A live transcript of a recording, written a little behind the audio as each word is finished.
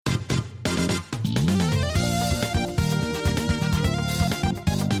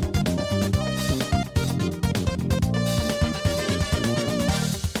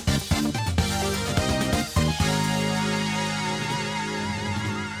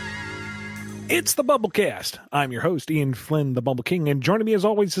It's the BumbleKast. I'm your host, Ian Flynn, the Bumble King, and joining me as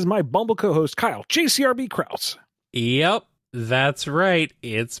always is my Bumble co-host, Kyle, JCRB Krause. Yep, that's right.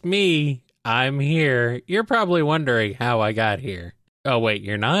 It's me. I'm here. You're probably wondering how I got here. Oh, wait,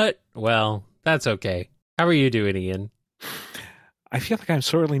 you're not? Well, that's okay. How are you doing, Ian? I feel like I'm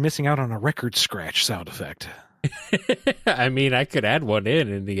sorely missing out on a record scratch sound effect. I mean, I could add one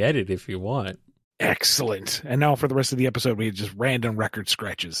in the edit if you want. Excellent. And now for the rest of the episode, we have just random record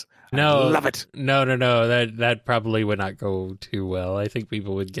scratches. No, I love it. No. That probably would not go too well. I think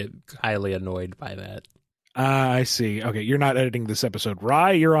people would get highly annoyed by that. I see. Okay, you're not editing this episode.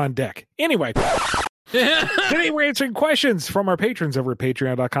 Rye, you're on deck. Anyway. Today we're answering questions from our patrons over at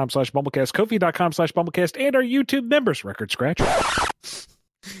patreon.com/BumbleKast, Ko-fi.com/BumbleKast, and our YouTube members. Record scratch.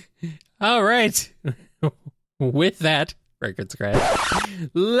 All right. With that record scratch,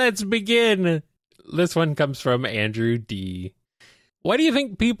 let's begin. This one comes from Andrew D. Why do you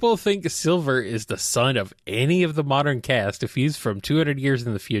think people think Silver is the son of any of the modern cast if he's from 200 years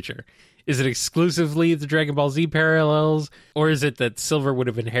in the future? Is it exclusively the Dragon Ball Z parallels, or is it that Silver would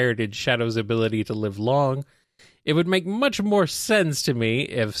have inherited Shadow's ability to live long? It would make much more sense to me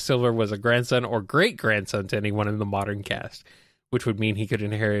if Silver was a grandson or great-grandson to anyone in the modern cast, which would mean he could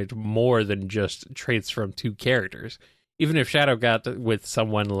inherit more than just traits from two characters, even if Shadow got with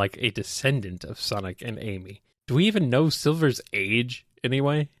someone like a descendant of Sonic and Amy. Do we even know Silver's age,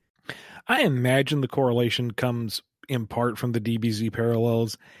 anyway? I imagine the correlation comes in part from the DBZ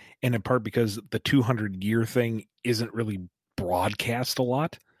parallels, and in part because the 200-year thing isn't really broadcast a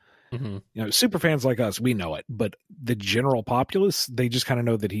lot. Mm-hmm. You know, super fans like us, we know it, but the general populace, they just kind of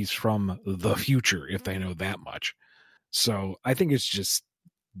know that he's from the future, if they know that much. So I think it's just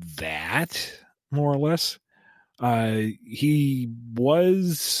that, more or less. He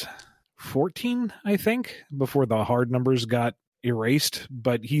was 14, I think, before the hard numbers got erased,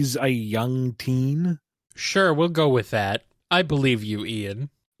 but he's a young teen. Sure, we'll go with that. I believe you, Ian.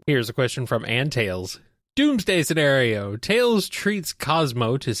 Here's a question from Ann Tails. Doomsday scenario. Tails treats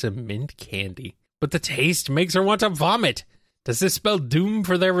Cosmo to some mint candy, but the taste makes her want to vomit. Does this spell doom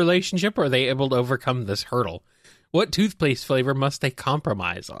for their relationship, or are they able to overcome this hurdle? What toothpaste flavor must they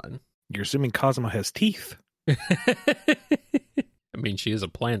compromise on? You're assuming Cosmo has teeth. I mean, she is a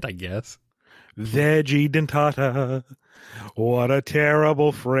plant, I guess. Veggie dentata. What a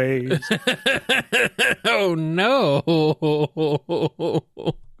terrible phrase. Oh, no.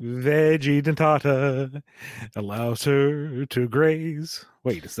 Veggie dentata allows her to graze.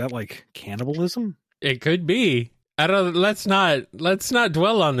 Wait, is that like cannibalism? It could be. I don't. Let's not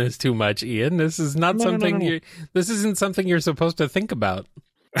dwell on this too much, Ian. This is not something. This isn't something you're supposed to think about.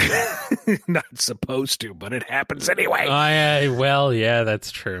 Not supposed to, but it happens anyway. Well, yeah,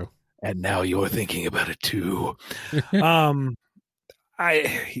 that's true. And now you're thinking about it too.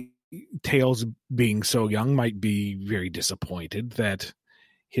 Tails, being so young, might be very disappointed that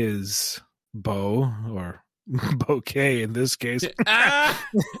his beau, or bouquet in this case,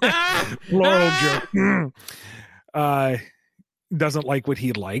 floral joke, doesn't like what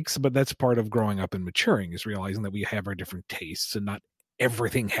he likes, but that's part of growing up and maturing, is realizing that we have our different tastes and not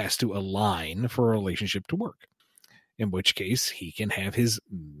everything has to align for a relationship to work. In which case, he can have his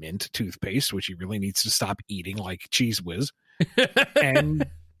mint toothpaste, which he really needs to stop eating like Cheese Whiz. And,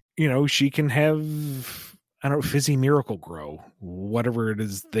 you know, she can have, I don't know, Fizzy Miracle Grow, whatever it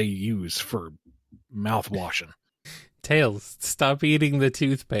is they use for mouth washing. Tails, stop eating the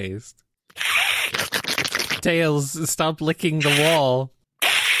toothpaste. Tails, stop licking the wall.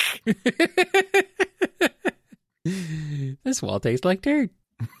 This wall tastes like dirt.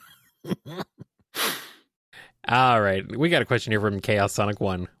 All right, we got a question here from Chaos Sonic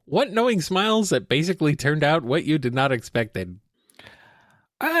 1. What knowing smiles that basically turned out what you did not expected?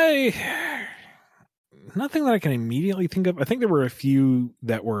 Nothing that I can immediately think of. I think there were a few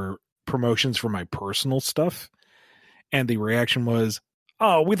that were promotions for my personal stuff, and the reaction was,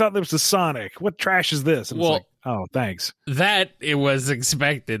 "Oh, we thought this was Sonic. What trash is this?" And it's like, "Oh, thanks." That it was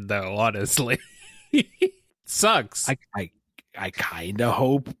expected, though. Honestly, sucks. I kind of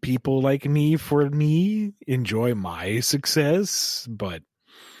hope people like me enjoy my success, but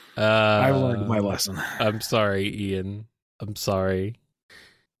I learned my lesson. I'm sorry, Ian. I'm sorry.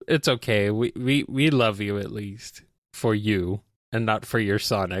 It's okay. We love you, at least for you and not for your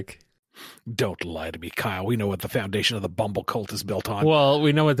Sonic. Don't lie to me, Kyle. We know what the foundation of the Bumble cult is built on. Well,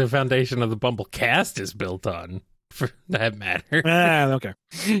 we know what the foundation of the BumbleKast is built on, for that matter. Okay.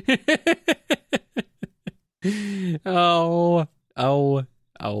 Oh.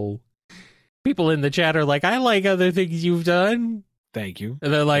 People in the chat are like, I like other things you've done. Thank you.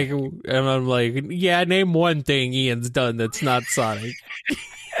 And they're like, and I'm like, yeah, name one thing Ian's done that's not Sonic.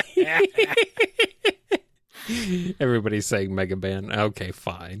 Everybody's saying Mega Man. Okay,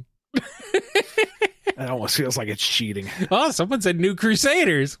 fine. It almost feels like it's cheating. Oh, someone said New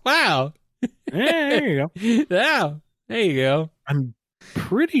Crusaders. Wow. There you go. Yeah, there you go. I'm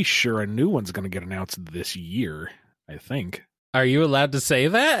pretty sure a new one's going to get announced this year, I think. Are you allowed to say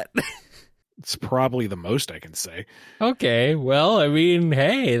that? It's probably the most I can say. Okay, well, I mean,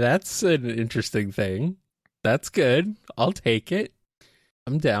 hey, that's an interesting thing. That's good. I'll take it.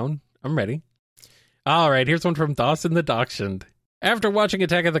 I'm down. I'm ready. All right, here's one from Dawson the Dachshund. After watching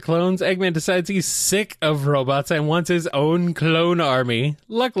Attack of the Clones, Eggman decides he's sick of robots and wants his own clone army.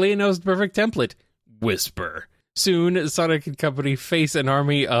 Luckily, he knows the perfect template. Whisper. Soon, Sonic and company face an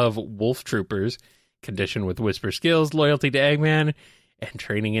army of wolf troopers, conditioned with Whisper skills, loyalty to Eggman, and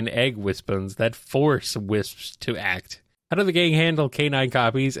training in egg wispons that force Wisps to act. How do the gang handle canine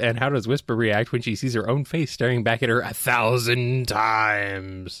copies, and how does Whisper react when she sees her own face staring back at her 1,000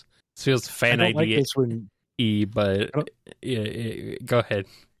 times? This feels fan idea. But go ahead.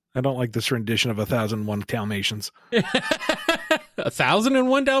 I don't like this rendition of 1,001 Dalmatians.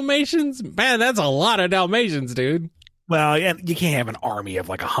 1,001 Dalmatians? Man, that's a lot of Dalmatians, dude. Well, yeah, you can't have an army of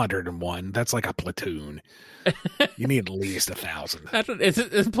like 101. That's like a platoon. You need at least 1,000.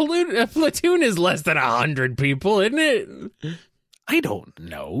 A platoon is less than 100 people, isn't it? I don't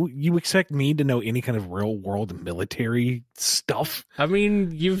know. You expect me to know any kind of real world military stuff? I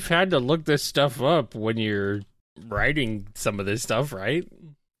mean, you've had to look this stuff up when you're writing some of this stuff, right?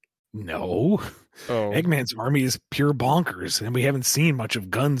 No. Oh. Eggman's army is pure bonkers, and we haven't seen much of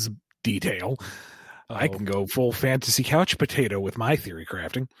Guns detail. Oh. I can go full fantasy couch potato with my theory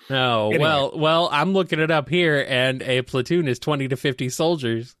crafting. Oh, Anyway. well, I'm looking it up here, and a platoon is 20 to 50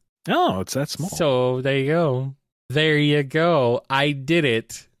 soldiers. Oh, it's that small. So there you go. There you go. I did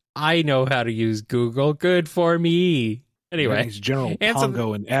it. I know how to use Google. Good for me. Anyway. General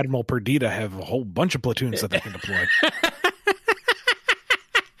Pongo and Admiral Perdita have a whole bunch of platoons that they can deploy.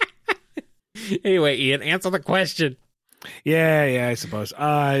 Anyway, Ian, answer the question. Yeah, I suppose.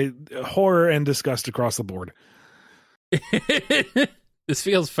 Horror and disgust across the board. This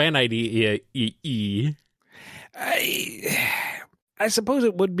feels fan ID. I suppose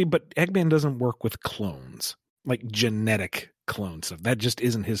it would be, but Eggman doesn't work with clones, like genetic clone stuff. That just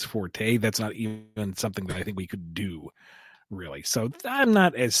isn't his forte. That's not even something that I think we could do, really. So I'm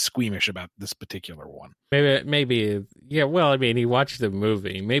not as squeamish about this particular one. Maybe, yeah. Well, I mean, he watched the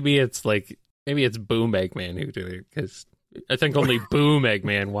movie. Maybe it's Boom Eggman who did it, because I think only Boom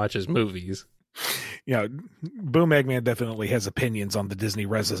Eggman watches movies. Yeah, Boom Eggman definitely has opinions on the Disney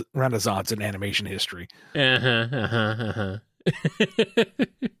Renaissance in animation history.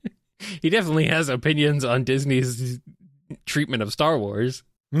 He definitely has opinions on Disney's treatment of Star Wars.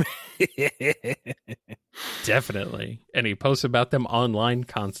 Definitely. And he posts about them online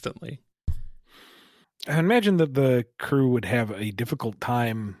constantly. I imagine that the crew would have a difficult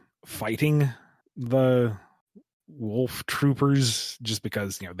time fighting the wolf troopers, just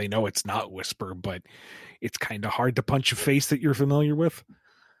because they know it's not Whisper, but it's kind of hard to punch a face that you're familiar with.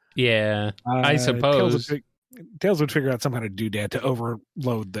 Yeah, I suppose Tails would figure out some kind of doodad to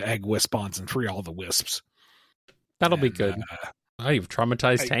overload the egg wispons and free all the wisps. That'll be good. You've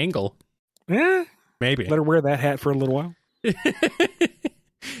traumatized Tangle. Yeah, maybe let her wear that hat for a little while.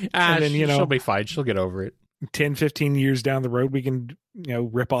 And then she'll be fine. She'll get over it. 10-15 years down the road, we can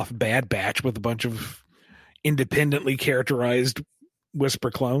rip off Bad Batch with a bunch of independently characterized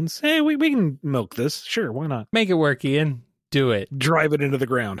Whisper clones. Hey, we can milk this. Sure, why not? Make it work, Ian. Do it. Drive it into the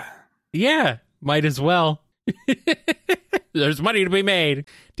ground. Yeah, might as well. There's money to be made.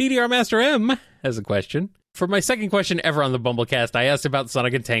 DDR Master M has a question. For my second question ever on the BumbleKast, I asked about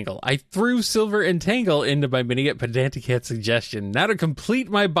Sonic and Tangle. I threw Silver and Tangle into my mini at Pedantic Cat suggestion. Now to complete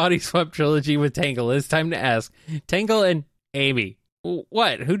my body swap trilogy with Tangle, it's time to ask Tangle and Amy.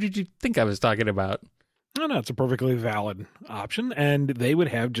 What? Who did you think I was talking about? No, it's a perfectly valid option, and they would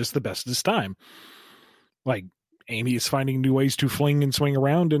have just the bestest time. Like, Amy is finding new ways to fling and swing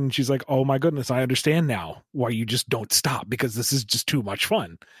around, and she's like, oh my goodness, I understand now why you just don't stop, because this is just too much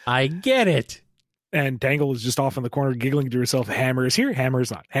fun. I get it. And Tangle is just off in the corner giggling to herself, hammer is here, hammer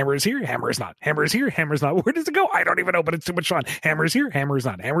is not. Hammer is here, hammer is not. Hammer is here, hammer is not. Where does it go? I don't even know, but it's too much fun. Hammer is here, hammer is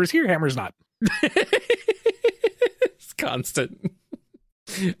not. Hammer is here, hammer is not. It's constant.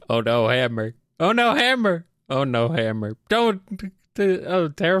 Oh no, hammer. Oh no, hammer. Oh no, hammer. Don't. Oh,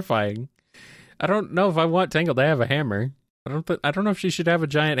 terrifying. I don't know if I want Tangle to have a hammer. I don't know if she should have a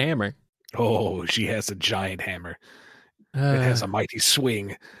giant hammer. Oh, she has a giant hammer. It has a mighty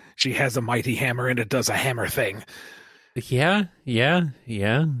swing. She has a mighty hammer, and it does a hammer thing. Yeah. Yeah.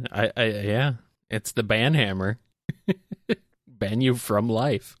 It's the ban hammer. Ban you from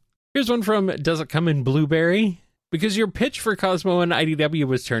life. Here's one from Does It Come in Blueberry? Because your pitch for Cosmo and IDW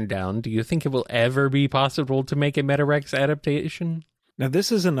was turned down, do you think it will ever be possible to make a Metarex adaptation? Now,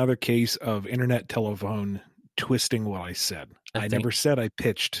 this is another case of internet telephone twisting what I said. I never said I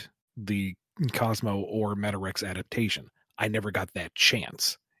pitched the Cosmo or Metarex adaptation. I never got that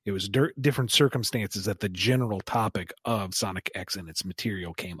chance. It was different circumstances that the general topic of Sonic X and its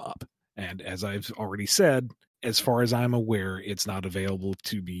material came up. And as I've already said, as far as I'm aware, it's not available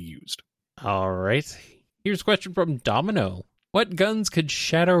to be used. All right. Here's a question from Domino. What guns could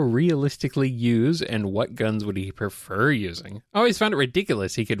Shadow realistically use, and what guns would he prefer using? I always found it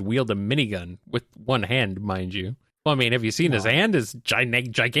ridiculous he could wield a minigun with one hand, mind you. Well, I mean, have you seen his hand is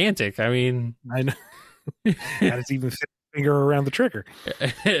gigantic? I mean... I know. How does he even fit a finger around the trigger?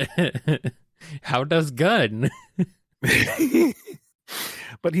 How does gun?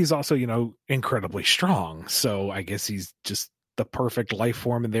 But he's also, incredibly strong. So I guess he's just the perfect life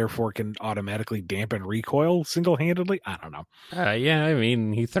form and therefore can automatically dampen recoil single-handedly. I don't know. Yeah, I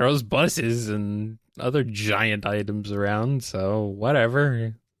mean, he throws buses and other giant items around, so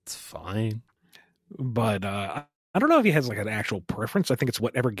whatever. It's fine. But I don't know if he has like an actual preference. I think it's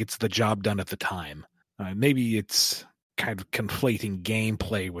whatever gets the job done at the time. Maybe it's kind of conflating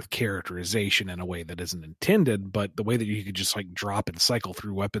gameplay with characterization in a way that isn't intended, but the way that you could just like drop and cycle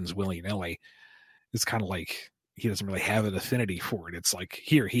through weapons willy-nilly is kind of like he doesn't really have an affinity for it. It's like,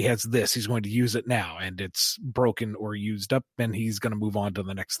 here, he has this, he's going to use it now, and it's broken or used up, and he's going to move on to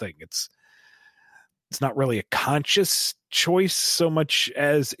the next thing. It's not really a conscious choice so much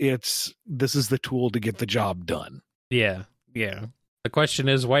as this is the tool to get the job done. Yeah. The question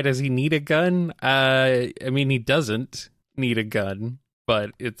is, why does he need a gun? I mean, he doesn't need a gun,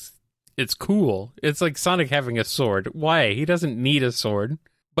 but it's cool. It's like Sonic having a sword. Why? He doesn't need a sword,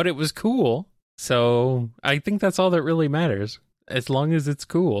 but it was cool. So I think that's all that really matters, as long as it's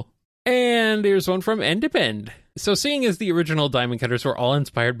cool. And here's one from Endepend. So seeing as the original Diamond Cutters were all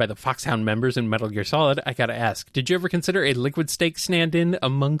inspired by the Foxhound members in Metal Gear Solid, I gotta ask, did you ever consider a Liquid Snake stand-in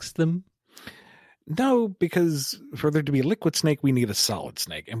amongst them? No, because for there to be a Liquid Snake, we need a Solid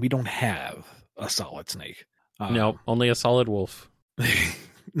Snake, and we don't have a Solid Snake. No, only a Solid Wolf.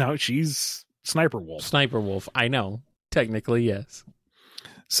 No, she's Sniper Wolf. Sniper Wolf, I know. Technically, yes.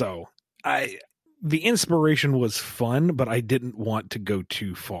 So, the inspiration was fun, but I didn't want to go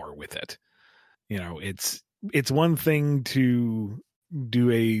too far with it. It's one thing to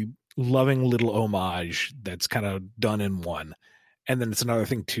do a loving little homage that's kind of done in one. And then it's another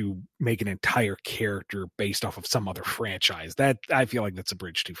thing to make an entire character based off of some other franchise. That I feel like that's a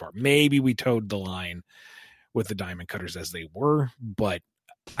bridge too far. Maybe we towed the line with the Diamond Cutters as they were, but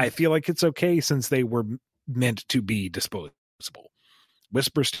I feel like it's okay since they were meant to be disposable.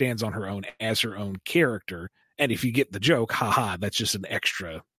 Whisper stands on her own as her own character. And if you get the joke, haha, that's just an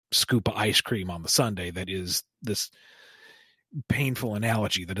extra scoop of ice cream on the sundae that is this painful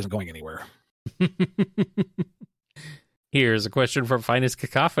analogy that isn't going anywhere. Here's a question from Finest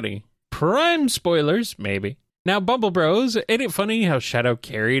Cacophony. Prime spoilers, maybe. Now, Bumble Bros, ain't it funny how Shadow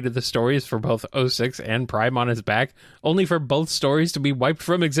carried the stories for both 06 and Prime on his back, only for both stories to be wiped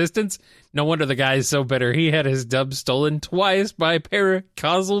from existence? No wonder the guy's so bitter. He had his dub stolen twice by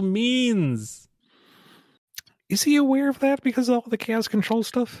paracausal means. Is he aware of that because of all the chaos control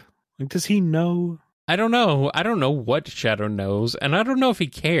stuff? Like, does he know? I don't know. I don't know what Shadow knows, and I don't know if he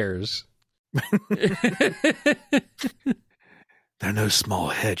cares. There are no small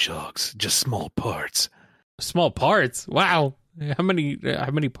hedgehogs, just small parts. Small parts? Wow. How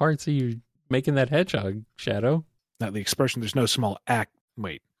many parts are you making that hedgehog, Shadow? Now the expression, there's no small act.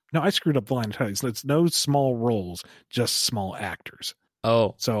 Wait. No, I screwed up the line entirely. So it's no small roles, just small actors.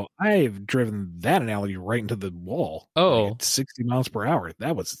 Oh. So I've driven that analogy right into the wall. Oh. Like at 60 miles per hour.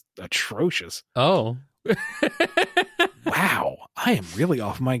 That was atrocious. Oh. Wow. I am really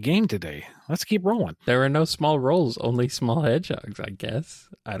off my game today. Let's keep rolling. There are no small roles, only small hedgehogs, I guess.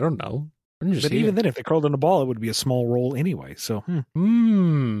 I don't know. But even then, if they curled in a ball, it would be a small roll anyway. So,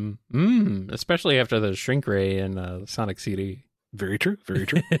 especially after the shrink ray and Sonic CD. Very true. Very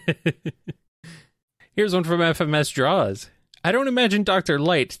true. Here's one from FMS Draws. I don't imagine Dr.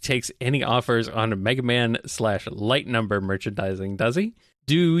 Light takes any offers on Mega Man / Light Number merchandising, does he?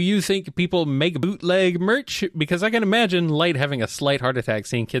 Do you think people make bootleg merch? Because I can imagine Light having a slight heart attack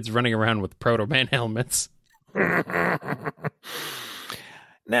seeing kids running around with Proto Man helmets.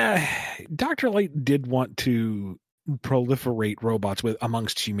 Nah, Dr. Light did want to proliferate robots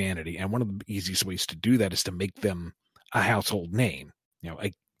amongst humanity, and one of the easiest ways to do that is to make them a household name,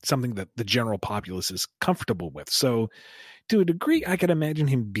 something that the general populace is comfortable with. So, to a degree, I could imagine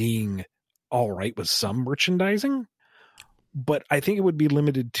him being all right with some merchandising, But I think it would be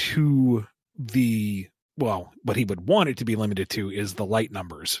limited to what he would want it to be limited to is the light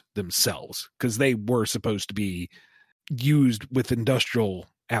numbers themselves, because they were supposed to be used with industrial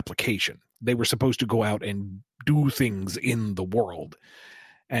application. They were supposed to go out and do things in the world.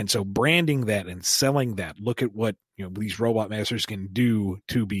 And so branding that and selling that, look at what these robot masters can do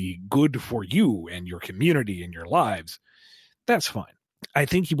to be good for you and your community and your lives. That's fine. I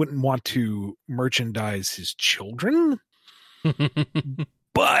think he wouldn't want to merchandise his children.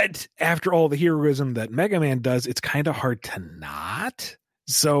 But after all the heroism that Mega Man does, it's kind of hard to not.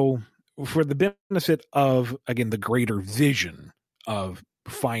 So for the benefit of, again, the greater vision of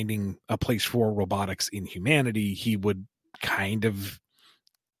finding a place for robotics in humanity, he would kind of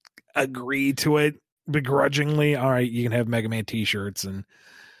agree to it begrudgingly. All right, you can have Mega Man t-shirts and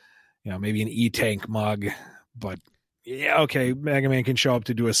maybe an E-Tank mug, but yeah, okay, Mega Man can show up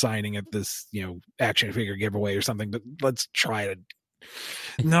to do a signing at this action figure giveaway or something, but let's try to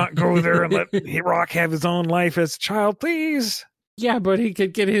not go there and let Rock have his own life as a child, please. Yeah, but he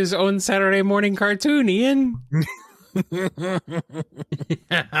could get his own Saturday morning cartoon, Ian. Be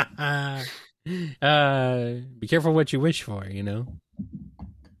careful what you wish for,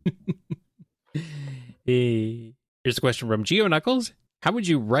 Here's a question from Geo Knuckles. How would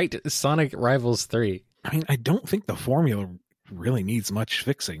you write Sonic Rivals 3? I mean, I don't think the formula really needs much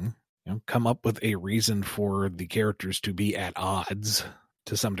fixing. Come up with a reason for the characters to be at odds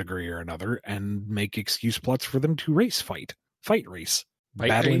to some degree or another, and make excuse plots for them to fight race,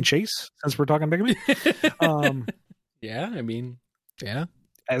 battle and chase, since we're talking Mega Man. Yeah.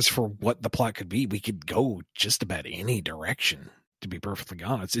 As for what the plot could be, we could go just about any direction, to be perfectly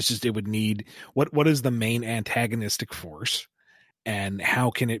honest. It's just, it would need, what is the main antagonistic force, and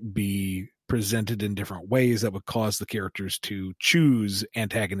how can it be presented in different ways that would cause the characters to choose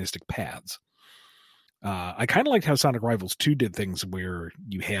antagonistic paths. I kind of liked how Sonic Rivals 2 did things where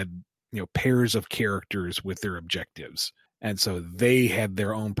you had, pairs of characters with their objectives. And so they had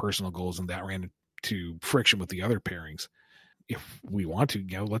their own personal goals, and that ran into friction with the other pairings. If we want to,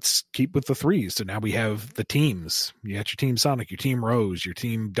 let's keep with the threes. So now we have the teams. You got your Team Sonic, your Team Rose, your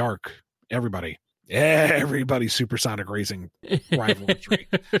Team Dark, everybody Supersonic Racing Rival 3.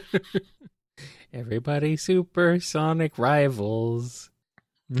 Everybody Supersonic Rivals.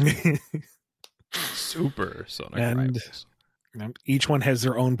 Supersonic Rivals. Each one has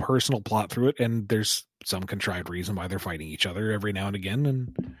their own personal plot through it, and there's some contrived reason why they're fighting each other every now and again,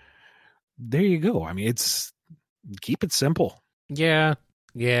 and there you go. I mean, keep it simple. Yeah.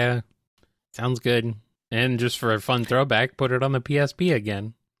 Sounds good. And just for a fun throwback, put it on the PSP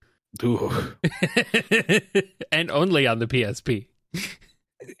again. Ooh. And only on the PSP.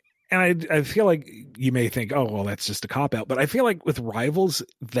 And I feel like you may think, oh, well, that's just a cop-out. But I feel like with Rivals,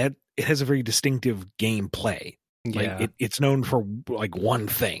 that it has a very distinctive gameplay. Yeah. Like it's known for like one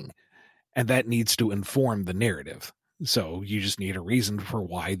thing, and that needs to inform the narrative. So you just need a reason for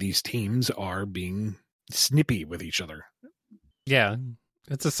why these teams are being snippy with each other. Yeah.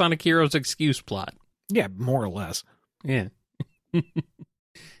 It's a Sonic Heroes excuse plot. Yeah, more or less. Yeah.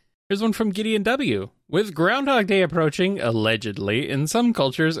 Here's one from Gideon W. With Groundhog Day approaching, allegedly, in some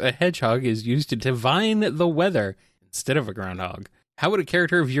cultures, a hedgehog is used to divine the weather instead of a groundhog. How would a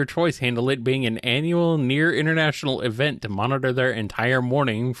character of your choice handle it being an annual near-international event to monitor their entire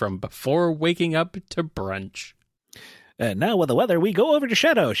morning from before waking up to brunch? And now with the weather, we go over to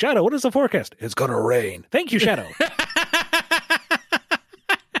Shadow. Shadow, what is the forecast? It's going to rain. Thank you, Shadow.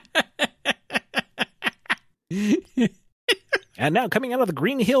 And now coming out of the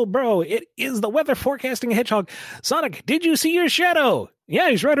Green Hill Bro, it is the weather forecasting hedgehog. Sonic, did you see your shadow?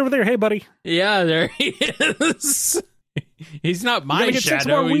 Yeah, he's right over there. Hey, buddy. Yeah, there he is. He's not my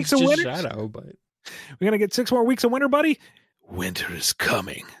shadow. He's just Shadow, but we're going to get 6 more weeks of winter, buddy. Winter is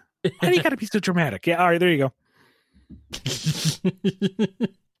coming. Why do you got to be so dramatic? Yeah, all right, there you go.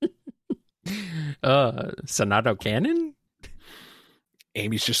 Sonato Cannon?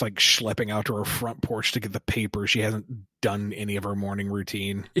 Amy's just like schlepping out to her front porch to get the paper. She hasn't done any of her morning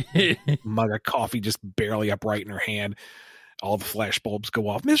routine. Mug of coffee just barely upright in her hand. All the flash bulbs go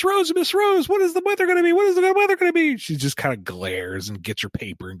off. Miss Rose, what is the weather going to be? What is the weather going to be? She just kind of glares and gets her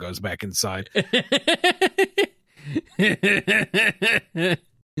paper and goes back inside.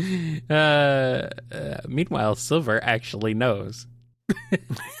 Meanwhile, Silver actually knows.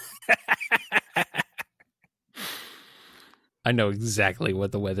 I know exactly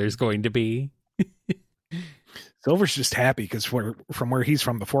what the weather's going to be. Silver's just happy because from where he's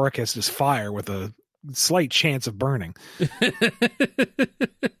from, the forecast is fire with a slight chance of burning.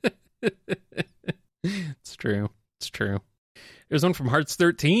 It's true. There's one from Hearts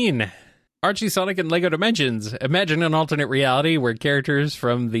 13. Archie, Sonic, and Lego Dimensions. Imagine an alternate reality where characters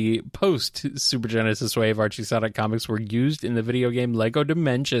from the post-Super Genesis wave Archie Sonic comics were used in the video game Lego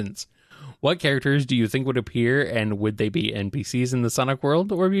Dimensions. What characters do you think would appear, and would they be NPCs in the Sonic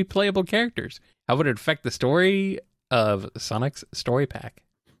world or be playable characters? How would it affect the story of Sonic's story pack?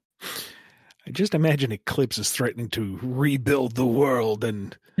 I just imagine Eclipse is threatening to rebuild the world,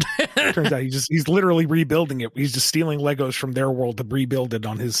 and it turns out he's literally rebuilding it. He's just stealing Legos from their world to rebuild it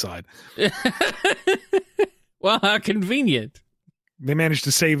on his side. Well, how convenient. They managed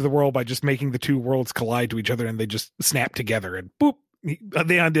to save the world by just making the two worlds collide to each other, and they just snap together, and boop,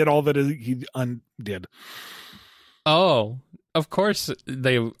 they undid all that he undid. Oh, of course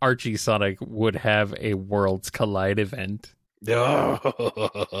Archie Sonic would have a Worlds Collide event.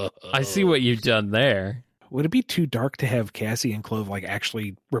 I see what you've done there. Would it be too dark to have Cassie and Clove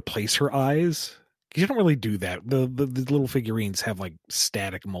actually replace her eyes? You don't really do that. The little figurines have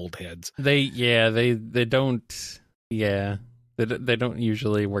static mold heads. They don't. Yeah, they don't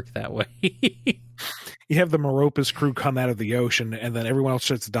usually work that way. You have the Meropis crew come out of the ocean, and then everyone else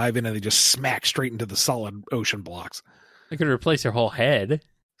starts to dive in, and they just smack straight into the solid ocean blocks. They could replace your whole head.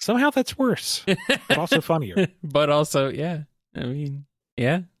 Somehow that's worse, but also funnier. But also, yeah. I mean,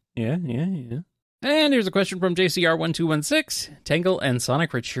 yeah. And here's a question from JCR1216. Tangle and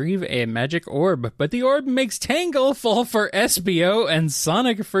Sonic retrieve a magic orb, but the orb makes Tangle fall for SBO and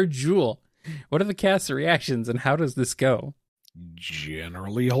Sonic for Jewel. What are the cast's reactions, and how does this go?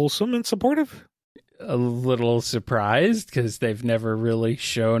 Generally wholesome and supportive. A little surprised, because they've never really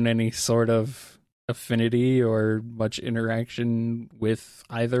shown any sort of affinity or much interaction with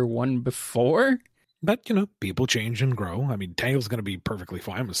either one before. But, people change and grow. I mean, Tangle's going to be perfectly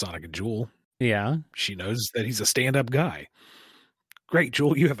fine with Sonic and Jewel. Yeah. She knows that he's a stand-up guy. Great,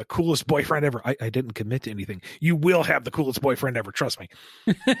 Jewel, you have the coolest boyfriend ever. I didn't commit to anything. You will have the coolest boyfriend ever, trust me.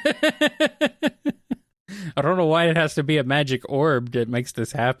 I don't know why it has to be a magic orb that makes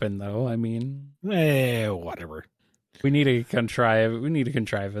this happen, though. I mean... whatever. We need a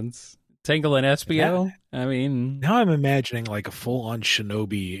contrivance. Tangle and SBO? Yeah. I mean... Now I'm imagining a full-on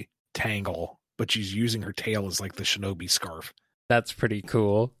shinobi Tangle, but she's using her tail as the shinobi scarf. That's pretty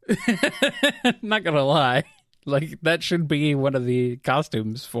cool. Not gonna lie. That should be one of the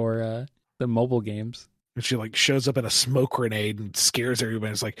costumes for the mobile games. And she shows up in a smoke grenade and scares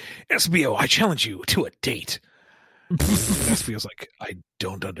everybody. It's SBO, I challenge you to a date. SBO's I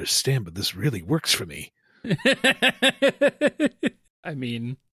don't understand, but this really works for me. I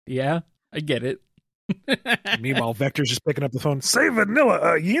mean, yeah, I get it. Meanwhile, Vector's just picking up the phone. Say,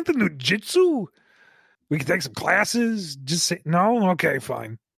 Vanilla, you into new jitsu? We can take some classes. Just say no. Okay,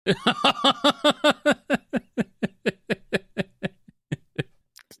 fine.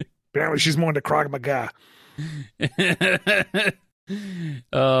 Apparently, she's more into Krav Maga.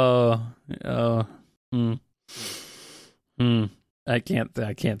 I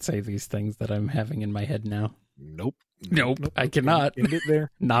can't say these things that I'm having in my head now. Nope. I cannot. End it there.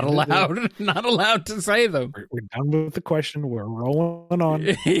 Not End allowed. There. Not allowed to say them. We're done with the question. We're rolling on.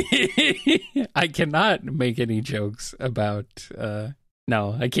 I cannot make any jokes about.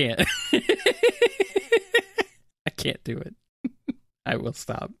 No, I can't. I can't do it. I will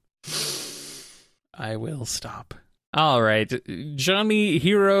stop. All right. Johnny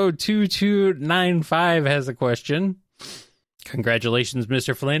Hero 2295 has a question. Congratulations,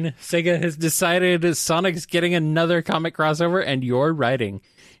 Mr. Flynn. Sega has decided Sonic's getting another comic crossover, and you're writing.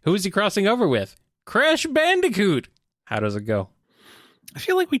 Who is he crossing over with? Crash Bandicoot. How does it go? I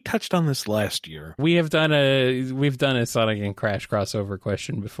feel like we touched on this last year. We've done a Sonic and Crash crossover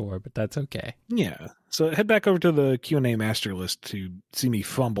question before, but that's okay. Yeah. So head back over to the Q&A master list to see me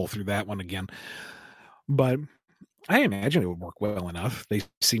fumble through that one again. But I imagine it would work well enough. They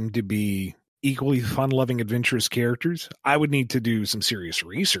seem to be equally fun-loving, adventurous characters. I would need to do some serious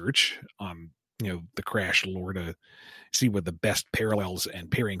research on, the Crash lore to see what the best parallels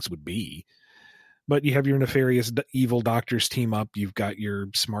and pairings would be. But you have your nefarious evil doctors team up. You've got your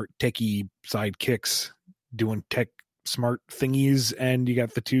smart techie sidekicks doing tech smart thingies, and you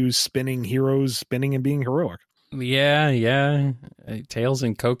got the two spinning heroes spinning and being heroic. Yeah. Tails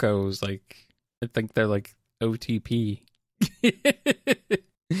and Coco's I think they're OTP.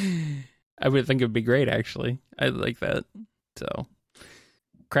 I would think it'd be great, actually. I like that. So,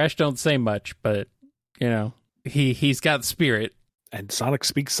 Crash don't say much, but he's got spirit. And Sonic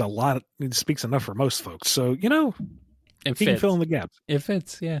speaks a lot. It speaks enough for most folks. So, he can fill in the gaps. It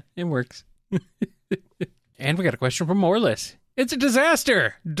fits. Yeah, it works. And we got a question from Morless. It's a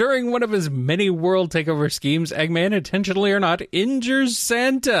disaster. During one of his many world takeover schemes, Eggman, intentionally or not, injures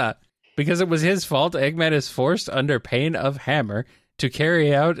Santa. Because it was his fault, Eggman is forced under pain of hammer to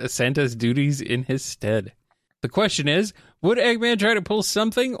carry out Santa's duties in his stead. The question is, would Eggman try to pull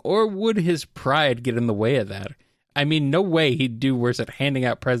something, or would his pride get in the way of that? I mean, no way he'd do worse at handing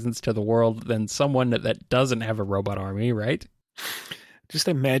out presents to the world than someone that doesn't have a robot army, right? Just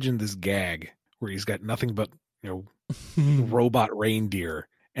imagine this gag where he's got nothing but, robot reindeer.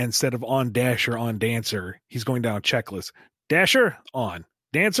 Instead of on Dasher, on Dancer, he's going down a checklist. Dasher, on.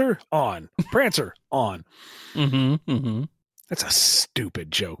 Dancer, on. Prancer, on. That's a stupid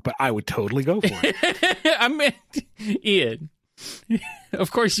joke, but I would totally go for it. I mean, Ian,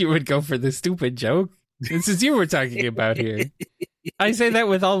 of course you would go for the stupid joke. This is you we're talking about here. I say that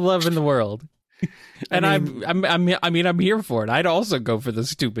with all love in the world. And I'm here for it. I'd also go for the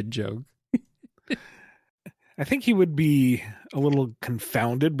stupid joke. I think he would be a little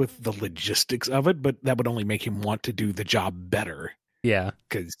confounded with the logistics of it, but that would only make him want to do the job better. Yeah.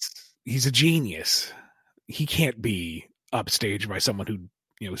 Because he's a genius. He can't be upstaged by someone who,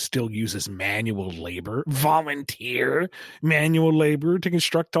 still uses manual labor, volunteer manual labor to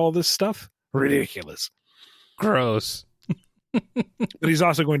construct all this stuff. Ridiculous. Gross. But he's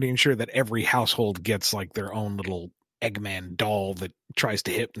also going to ensure that every household gets like their own little Eggman doll that tries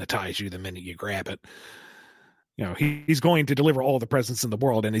to hypnotize you the minute you grab it. He's going to deliver all the presents in the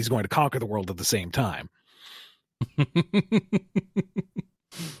world, and he's going to conquer the world at the same time.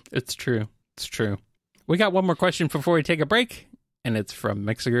 It's true. It's true. We got one more question before we take a break, and it's from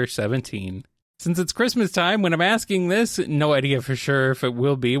Mixer17. Since it's Christmas time, when I'm asking this, no idea for sure if it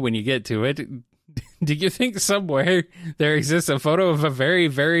will be when you get to it. Do you think somewhere there exists a photo of a very,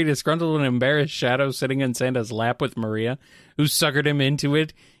 very disgruntled and embarrassed Shadow sitting in Santa's lap with Maria, who suckered him into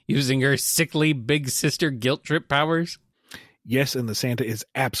it using her sickly big sister guilt trip powers? Yes, and the Santa is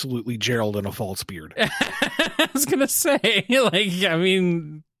absolutely Gerald in a false beard. I was going to say,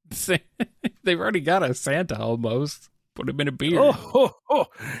 they've already got a Santa almost. Put him in a beard. Oh,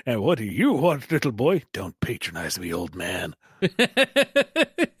 and what do you want, little boy? Don't patronize me, old man.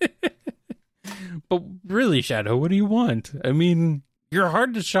 But really, Shadow, what do you want? I mean, you're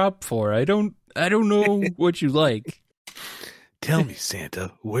hard to shop for. I don't know what you like. Tell me,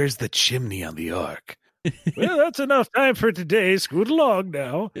 Santa, where's the chimney on the ark? Well, that's enough time for today. Scoot along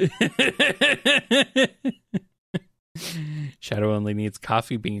now. Shadow only needs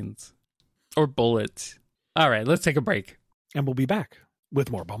coffee beans. Or bullets. All right, let's take a break. And we'll be back with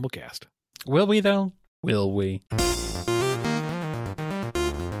more BumbleKast. Will we, though? Will we?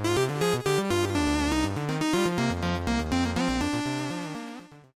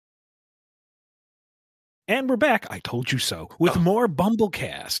 And we're back, I told you so, with more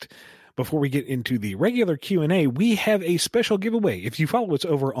BumbleKast. Before we get into the regular Q&A, we have a special giveaway. If you follow us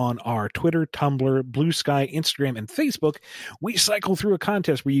over on our Twitter, Tumblr, Blue Sky, Instagram, and Facebook, we cycle through a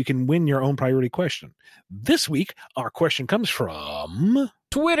contest where you can win your own priority question. This week, our question comes from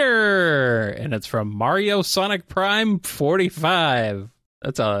Twitter, and it's from Mario Sonic Prime 45.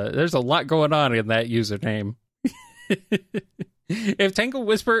 There's a lot going on in that username. If Tangle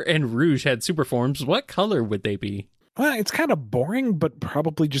Whisper and Rouge had super forms, what color would they be? Well, it's kind of boring, but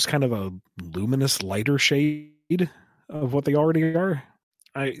probably just kind of a luminous, lighter shade of what they already are.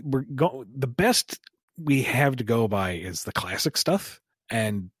 The best we have to go by is the classic stuff.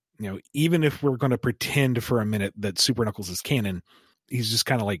 And, even if we're going to pretend for a minute that Super Knuckles is canon, he's just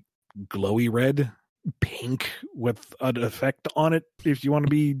kind of like glowy red, pink with an effect on it, if you want to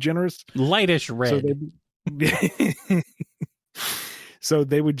be generous. Lightish red. So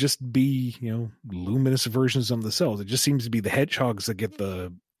they would just be, luminous versions of themselves. It just seems to be the hedgehogs that get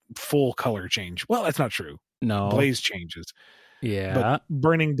the full color change. Well, that's not true. No. Blaze changes. Yeah. But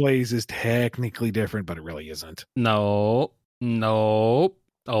Burning Blaze is technically different, but it really isn't. No. Oh,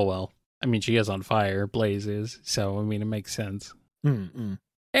 well. I mean, she is on fire. Blaze is. So, it makes sense. Mm-mm.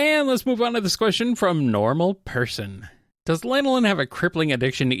 And let's move on to this question from Normal Person. Does Lanolin have a crippling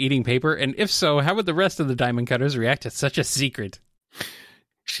addiction to eating paper? And if so, how would the rest of the Diamond Cutters react to such a secret?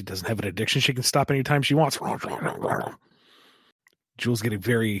 She doesn't have an addiction. She can stop anytime she wants. Jules getting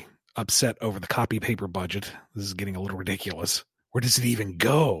very upset over the copy paper budget. This is getting a little ridiculous. Where does it even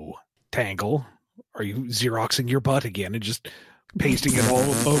go, Tangle? Are you Xeroxing your butt again and just pasting it all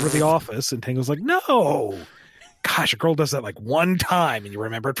over the office? And Tangle's like, no. Gosh, a girl does that like one time and you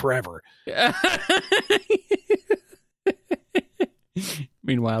remember it forever.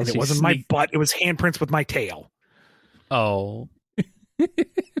 Meanwhile, it wasn't my butt. It was handprints with my tail. Oh.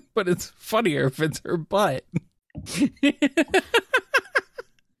 But it's funnier if it's her butt.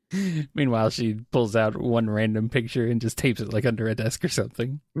 Meanwhile, she pulls out one random picture and just tapes it like under a desk or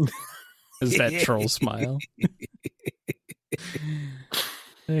something. Is that troll smile?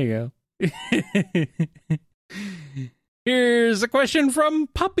 There you go. Here's a question from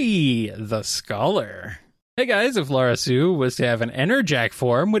Puppy, the Scholar. Hey guys, if Lara Sue was to have an Enerjack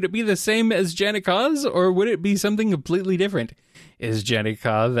form, would it be the same as Janikaw's, or would it be something completely different? Is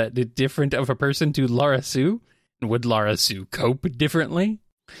Janikaw that different of a person to Lara Sue? Would Lara Sue cope differently?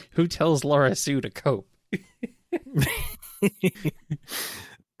 Who tells Lara Sue to cope?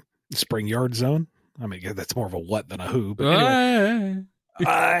 Spring yard zone? I mean, that's more of a what than a who. But anyway,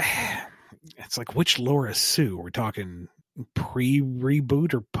 it's like, which Lara Sue? We're talking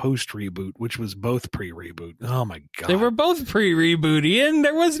pre-reboot or post-reboot, which was both pre-reboot. Oh my god. They were both pre-reboot, Ian.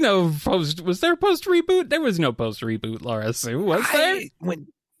 There was no post. Was there post-reboot? There was no post-reboot Lara Sue, was there?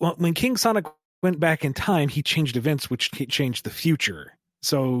 When King Sonic went back in time, he changed events, which changed the future.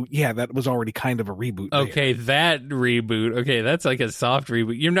 So, yeah, that was already kind of a reboot. Okay, that reboot. Okay, that's like a soft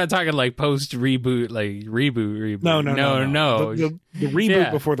reboot. You're not talking like post-reboot, like reboot. No. The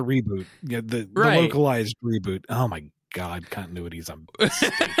reboot before the reboot. Yeah, the localized reboot. Oh, my God, continuities.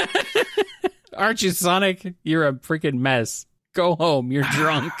 Aren't you, Sonic? You're a freaking mess. Go home. You're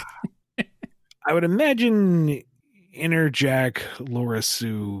drunk. I would imagine Enerjack Lara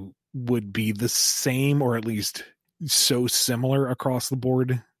Sue would be the same, or at least so similar across the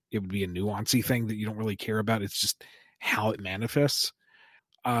board. It would be a nuancy thing that you don't really care about. It's just how it manifests.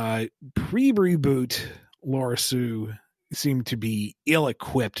 Pre-reboot Lara Sue seemed to be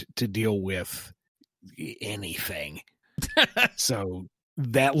ill-equipped to deal with anything. So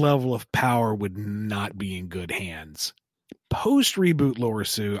that level of power would not be in good hands. Post-reboot Lara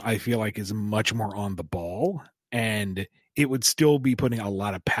Sue, I feel like, is much more on the ball, and it would still be putting a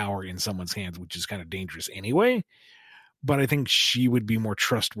lot of power in someone's hands, which is kind of dangerous anyway. But I think she would be more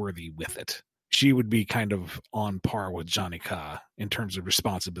trustworthy with it. She would be kind of on par with Janika in terms of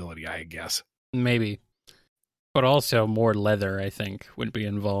responsibility, I guess. Maybe. But also more leather, I think, would be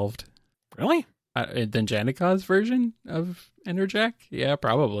involved. Really? Than Janika's version of Enerjack? Yeah,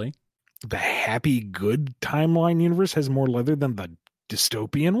 probably. The happy, good timeline universe has more leather than the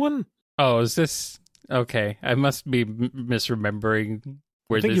dystopian one? Oh, is this... Okay, I must be misremembering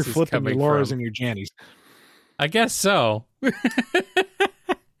where this is coming from. I think you're flipping your Laura's and your Jannies. I guess so.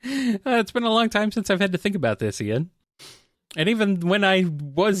 It's been a long time since I've had to think about this, Ian. And even when I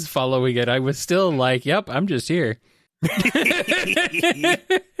was following it, I was still like, yep, I'm just here.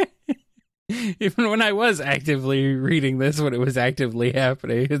 Even when I was actively reading this, when it was actively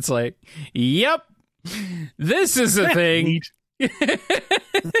happening, it's like, yep, this is a thing.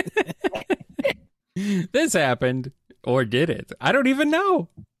 This happened. Or did it? I don't even know.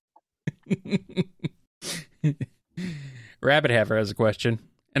 Rabbit Haver has a question,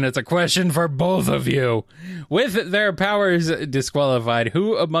 and it's a question for both of you. With their powers disqualified,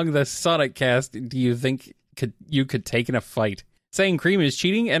 who among the Sonic cast do you think you could take in a fight? Saying Cream is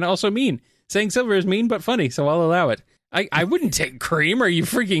cheating and also mean. Saying Silver is mean but funny, so I'll allow it. I wouldn't take Cream. Are you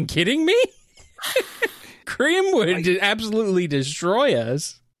freaking kidding me? Cream would absolutely destroy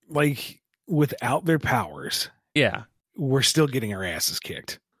us. Like, without their powers, yeah, we're still getting our asses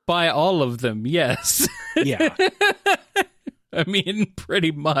kicked. By all of them, yes. Yeah. I mean,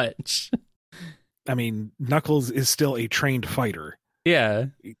 pretty much. I mean, Knuckles is still a trained fighter. Yeah.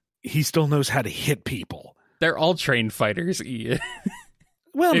 He still knows how to hit people. They're all trained fighters, Ian.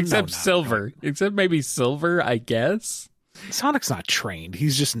 Well, except Silver. No. Except maybe Silver, I guess. Sonic's not trained.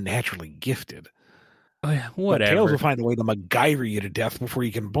 He's just naturally gifted. Whatever. But Tails will find a way to MacGyver you to death before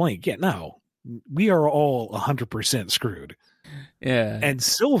you can blink. Yeah, no. We are all 100% screwed. Yeah. And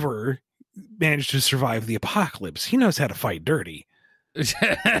Silver managed to survive the apocalypse. He knows how to fight dirty.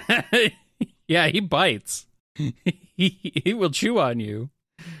 Yeah, he bites. He will chew on you.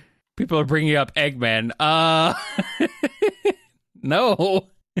 People are bringing up Eggman. No.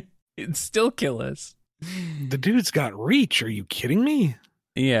 It'd still kill us. The dude's got reach. Are you kidding me?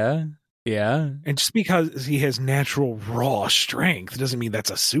 Yeah. Yeah. And just because he has natural raw strength doesn't mean that's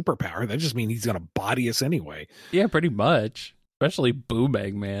a superpower. That just means he's going to body us anyway. Yeah, pretty much. Especially Boom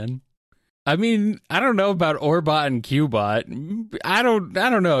Eggman. I mean, I don't know about Orbot and Cubot. I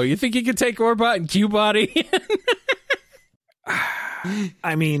don't know. You think you could take Orbot and Cubot?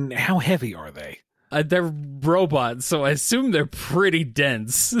 I mean, how heavy are they? They're robots, so I assume they're pretty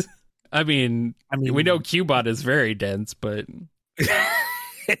dense. I mean, we know Cubot is very dense, but...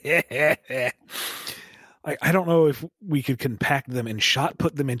 I don't know if we could compact them and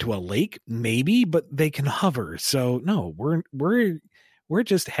put them into a lake, maybe, but they can hover. So no, we're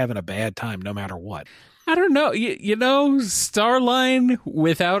just having a bad time no matter what. I don't know. You know, Starline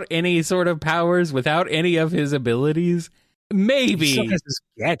without any sort of powers, without any of his abilities, maybe. He still has his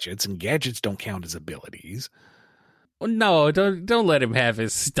gadgets, and gadgets don't count as abilities. No, don't let him have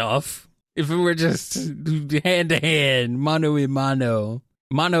his stuff. If it were just hand to hand, mano y mano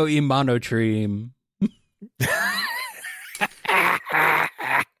stream.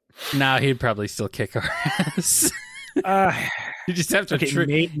 Nah, he'd probably still kick our ass. You just have to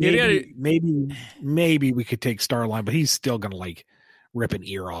maybe we could take Starline, but he's still gonna like rip an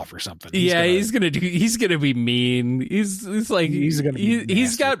ear off or something. He's gonna be mean.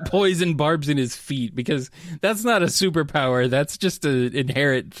 He's got poison barbs in his feet because that's not a superpower. That's just an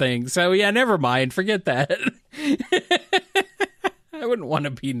inherent thing. So yeah, never mind. Forget that. I wouldn't want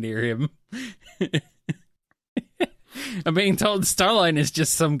to be near him. I'm being told Starline is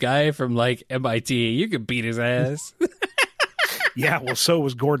just some guy from like MIT. You could beat his ass. Yeah, well, so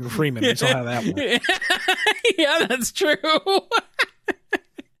was Gordon Freeman. We saw how that went. Yeah, that's true.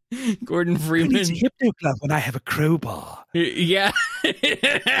 Gordon Freeman. It's a hypno club when I have a crowbar. Yeah.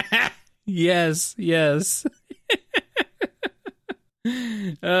 Yes.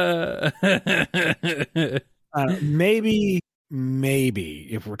 Maybe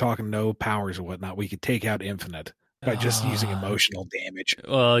if we're talking no powers or whatnot, we could take out Infinite by just using emotional damage.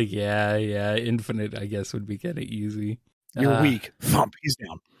 Well, yeah. Infinite, I guess, would be kind of easy. You're weak. Thump. He's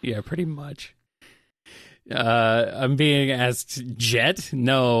down. Yeah, pretty much. I'm being asked Jet.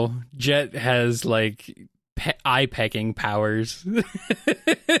 No, Jet has like eye-pecking powers.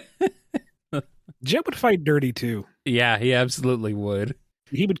 Jet would fight dirty too. Yeah, he absolutely would.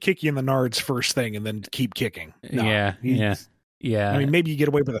 He would kick you in the nards first thing and then keep kicking. No, yeah. I mean, maybe you get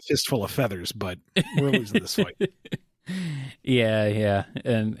away with a fistful of feathers, but we're losing this fight. Yeah.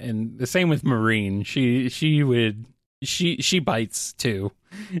 And the same with Marine. She bites too.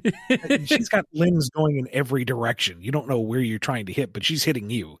 She's got limbs going in every direction. You don't know where you're trying to hit, but she's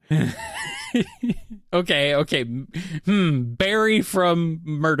hitting you. Okay. Barry from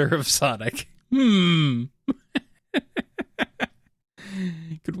Murder of Sonic. Could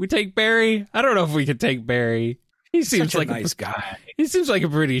we take Barry? I don't know if we could take Barry. He seems like a nice guy. He seems like a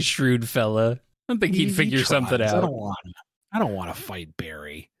pretty shrewd fella. I don't think he'd figure something out. I don't want to fight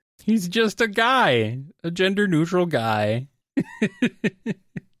Barry. He's just a guy, a gender neutral guy.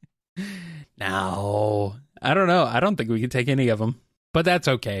 No, I don't know. I don't think we could take any of them, but that's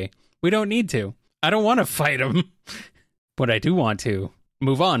okay. We don't need to. I don't want to fight him, but I do want to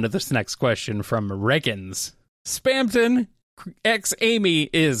move on to this next question from Reckons. Spamton X Amy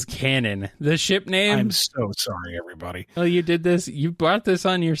is canon. The ship name. I'm so sorry, everybody. Oh, you did this. You brought this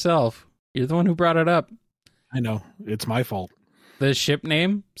on yourself. You're the one who brought it up. I know. It's my fault. The ship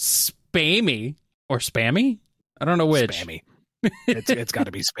name? Spammy. Or Spammy? I don't know which. Spammy. It's got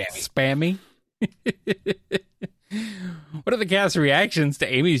to be Spammy? Spammy. What are the cast reactions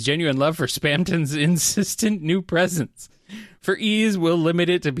to Amy's genuine love for Spamton's insistent new presence? For ease, we'll limit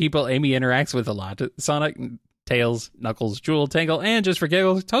it to people Amy interacts with a lot. Sonic, Tails, Knuckles, Jewel, Tangle, and just for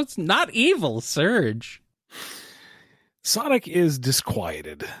giggles, Toad's not evil, Surge. Sonic is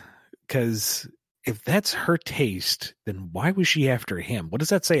disquieted, because if that's her taste, then why was she after him? What does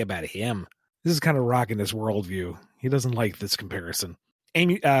that say about him? This is kind of rocking his worldview. He doesn't like this comparison.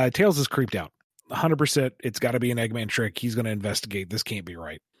 Tails is creeped out. 100%, it's got to be an Eggman trick. He's going to investigate. This can't be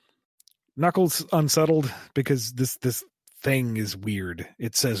right. Knuckles unsettled because this thing is weird.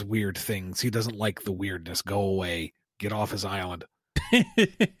 It says weird things. He doesn't like the weirdness. Go away. Get off his island.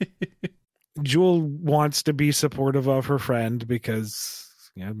 Jewel wants to be supportive of her friend because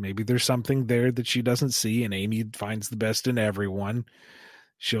maybe there's something there that she doesn't see, and Amy finds the best in everyone.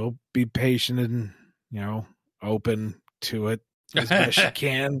 She'll be patient and, open to it as best she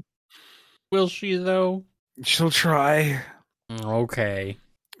can. Will she, though? She'll try. Okay.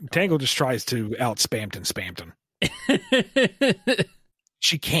 Tangle just tries to out Spamton.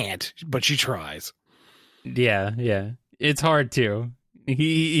 She can't, but she tries. Yeah. It's hard to.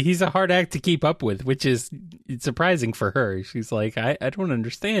 He's a hard act to keep up with, which is surprising for her. She's like, I don't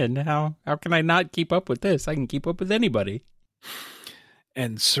understand. How can I not keep up with this? I can keep up with anybody.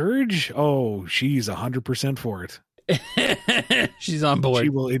 And Surge, she's 100% for it. She's on board.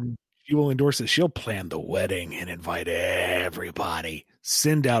 She will endorse it. She'll plan the wedding and invite everybody.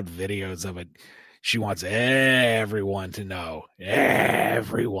 Send out videos of it. She wants everyone to know,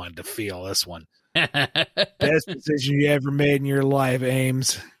 everyone to feel this one. Best decision you ever made in your life,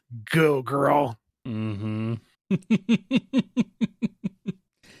 Ames. Go, girl. Mm-hmm.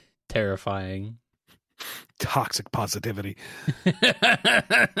 Terrifying. Toxic positivity.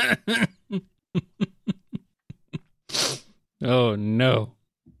 Oh, no.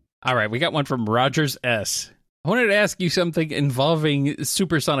 All right, we got one from Rogers S. I wanted to ask you something involving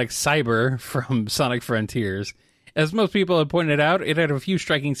Supersonic Cyber from Sonic Frontiers. As most people have pointed out, it had a few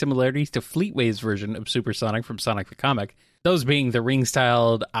striking similarities to Fleetway's version of Supersonic from Sonic the Comic, those being the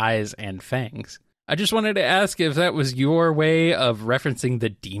ring-styled eyes and fangs. I just wanted to ask if that was your way of referencing the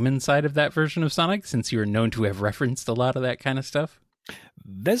demon side of that version of Sonic, since you are known to have referenced a lot of that kind of stuff.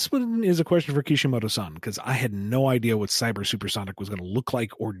 This one is a question for Kishimoto-san, because I had no idea what Cyber Supersonic was going to look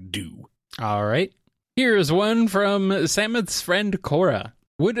like or do. All right. Here's one from Samet's friend Cora.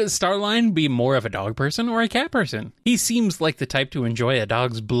 Would Starline be more of a dog person or a cat person? He seems like the type to enjoy a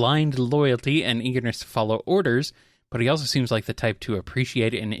dog's blind loyalty and eagerness to follow orders, but he also seems like the type to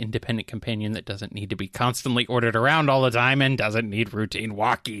appreciate an independent companion that doesn't need to be constantly ordered around all the time and doesn't need routine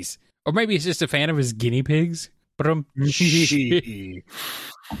walkies. Or maybe he's just a fan of his guinea pigs. Yeah,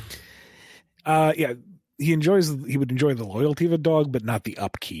 he would enjoy the loyalty of a dog, but not the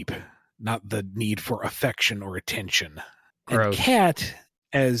upkeep, not the need for affection or attention. Gross. And cat,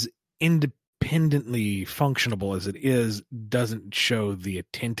 as independently functionable as it is, doesn't show the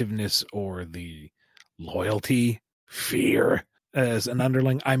attentiveness or the loyalty, fear as an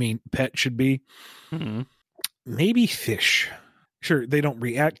underling. I mean, pet should be. Mm-hmm. Maybe fish. Sure, they don't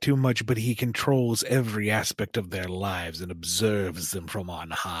react too much, but he controls every aspect of their lives and observes them from on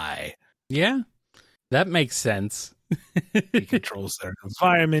high. Yeah, that makes sense. He controls their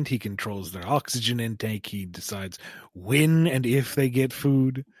environment. He controls their oxygen intake. He decides when and if they get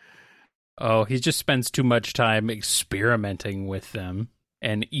food. Oh, he just spends too much time experimenting with them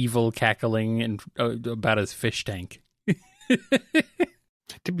and evil cackling and about his fish tank.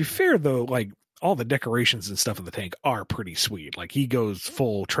 To be fair, though, like, all the decorations and stuff in the tank are pretty sweet. Like, he goes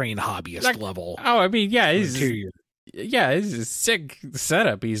full train hobbyist level. Oh, I mean, yeah, it's a sick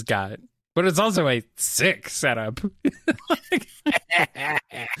setup he's got. But it's also a sick setup.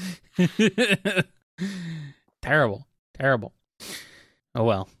 Terrible. Oh,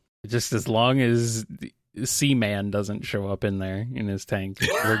 well. Just as long as Seaman doesn't show up in there in his tank,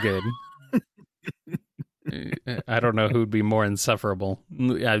 we're good. I don't know who'd be more insufferable.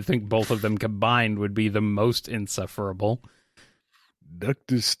 I think both of them combined would be the most insufferable.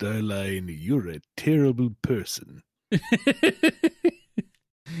 Dr. Starline, you're a terrible person.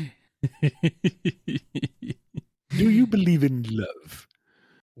 Do you believe in love?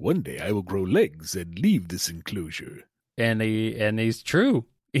 One day I will grow legs and leave this enclosure. And he's true.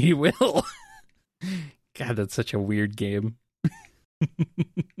 He will. God, that's such a weird game.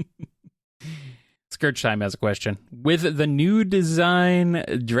 Scourge Time has a question. With the new design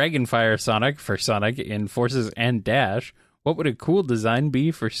Dragonfire Sonic for Sonic in Forces and Dash, what would a cool design be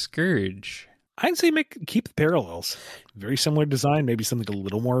for Scourge? I'd say keep the parallels. Very similar design, maybe something a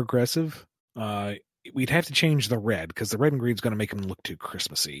little more aggressive. We'd have to change the red, because the red and green is going to make him look too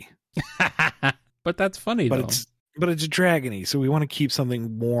Christmassy. But that's funny, though. But it's dragony, so we want to keep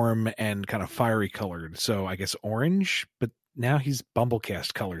something warm and kind of fiery colored. So I guess orange, but now he's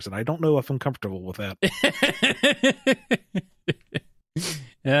BumbleKast colors, and I don't know if I'm comfortable with that.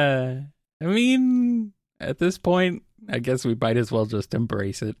 I mean, at this point, I guess we might as well just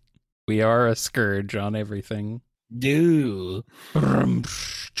embrace it. We are a scourge on everything. Do.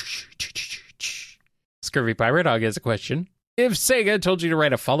 Scurvy Pirate Dog has a question. If Sega told you to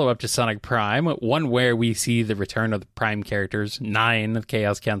write a follow-up to Sonic Prime, one where we see the return of the Prime characters, 9 of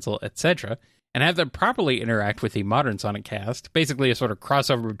Chaos Council, etc., and have them properly interact with the modern Sonic cast, basically a sort of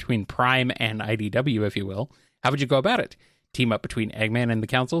crossover between Prime and IDW, if you will, how would you go about it? Team up between Eggman and the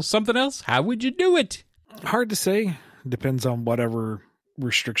Council? Something else? How would you do it? Hard to say. Depends on whatever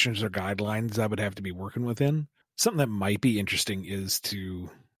restrictions or guidelines I would have to be working within. Something that might be interesting is to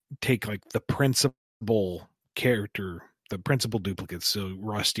take, like, the principal character, the principal duplicates, so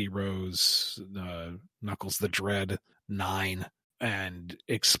Rusty, Rose, Knuckles the Dread, 9, and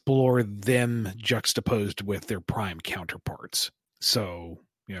explore them juxtaposed with their Prime counterparts. So,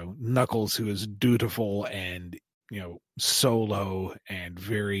 Knuckles, who is dutiful and, solo and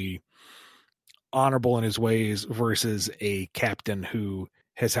very honorable in his ways, versus a captain who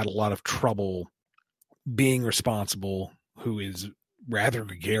has had a lot of trouble being responsible, who is rather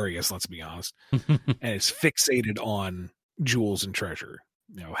gregarious, let's be honest, and is fixated on jewels and treasure.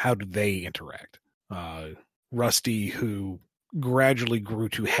 How do they interact? Rusty, who gradually grew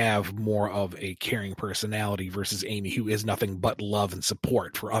to have more of a caring personality, versus Amy, who is nothing but love and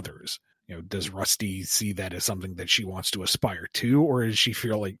support for others. Does Rusty see that as something that she wants to aspire to, or does she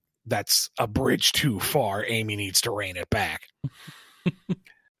feel like that's a bridge too far? Amy needs to rein it back.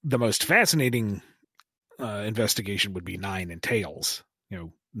 The most fascinating investigation would be 9 and Tails.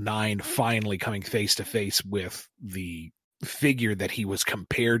 9 finally coming face to face with the figure that he was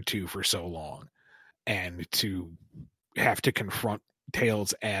compared to for so long, and to have to confront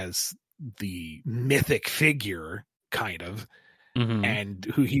Tails as the mythic figure, kind of, Mm-hmm. and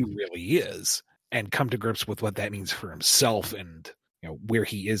who he really is, and come to grips with what that means for himself and where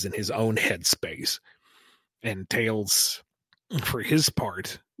he is in his own headspace. And Tails, for his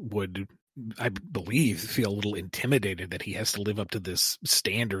part, would, I believe, feel a little intimidated that he has to live up to this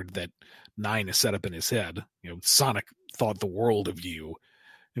standard that Nine has set up in his head. Sonic thought the world of you.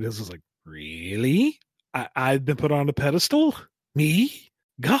 And this was like, really? I've been put on a pedestal? Me?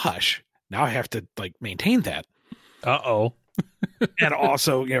 Gosh. Now I have to maintain that. Uh-oh. And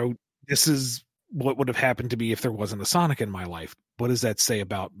also, this is what would have happened to me if there wasn't a Sonic in my life. What does that say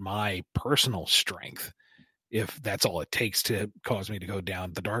about my personal strength if that's all it takes to cause me to go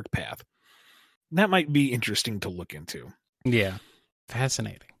down the dark path? That might be interesting to look into. Yeah.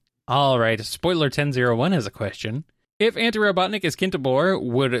 Fascinating. All right. Spoiler 1001 has a question. If Anti-Robotnik is Kintabor,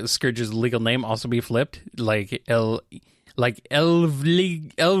 would Scourge's legal name also be flipped? Like Elvligo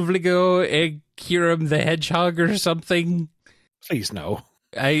Ekirum the Hedgehog or something? Please no.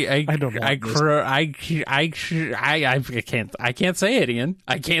 I don't know. I can't say it, Ian.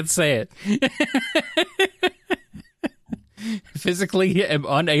 I can't say it. Physically, I'm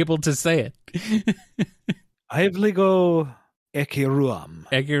unable to say it. Elvligo Ekiruam.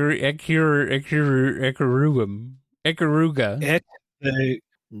 Ekiruga.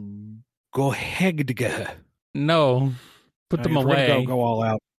 Gohegdge. No. Put them away. Go all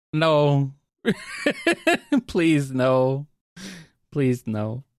out. No. Please, no. Please,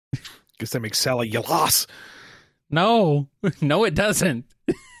 no. Guess that makes Sally Yalas. No. No, it doesn't.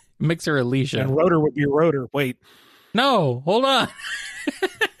 It makes her Alicia. And Rotor would be Rotor. Wait. No, hold on.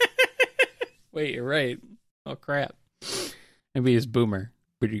 Wait, you're right. Oh, crap. Maybe it's Boomer.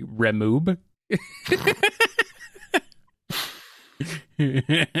 Would you remove?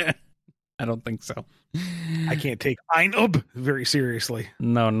 I don't think so. I can't take Einub very seriously.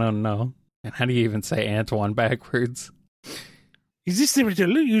 No. And how do you even say Antoine backwards? Is this the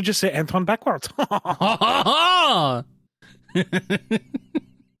you just say Antoine backwards?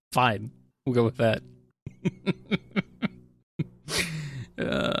 Fine. We'll go with that.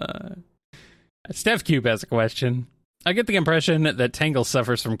 Steph Cube has a question. I get the impression that Tangle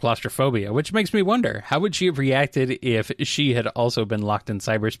suffers from claustrophobia, which makes me wonder, how would she have reacted if she had also been locked in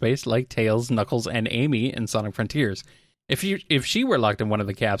cyberspace like Tails, Knuckles, and Amy in Sonic Frontiers? If she were locked in one of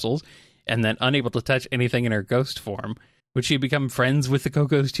the capsules and then unable to touch anything in her ghost form, would she become friends with the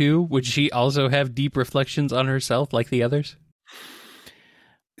Cocos too? Would she also have deep reflections on herself like the others?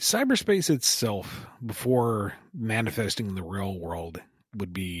 Cyberspace itself, before manifesting in the real world,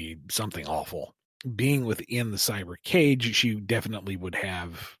 would be something awful. Being within the cyber cage, she definitely would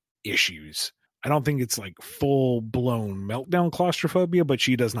have issues. I don't think it's like full-blown meltdown claustrophobia, but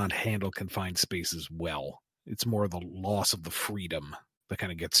she does not handle confined spaces well. It's more the loss of the freedom that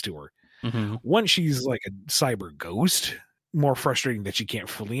kind of gets to her. Mm-hmm. Once she's like a cyber ghost, more frustrating that she can't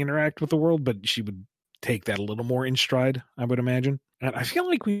fully interact with the world, but she would take that a little more in stride, I would imagine. And I feel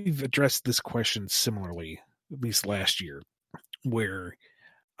like we've addressed this question similarly, at least last year, where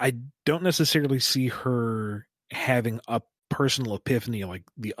I don't necessarily see her having a personal epiphany like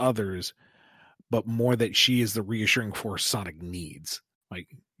the others, but more that she is the reassuring force Sonic needs. Like,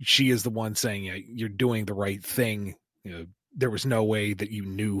 she is the one saying, you're doing the right thing. There was no way that you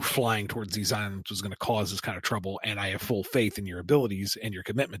knew flying towards these islands was going to cause this kind of trouble, and I have full faith in your abilities and your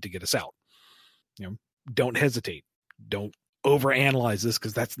commitment to get us out. Don't hesitate. Don't overanalyze this,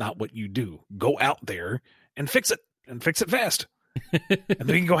 because that's not what you do. Go out there and fix it fast. And then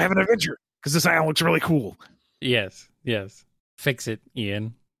we can go have an adventure, because this island looks really cool. Yes. Fix it,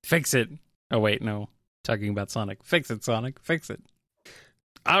 Ian. Fix it. Oh, wait, no. Talking about Sonic. Fix it, Sonic. Fix it.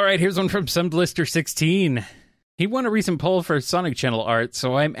 All right, here's one from SumBlister16. He won a recent poll for Sonic Channel art,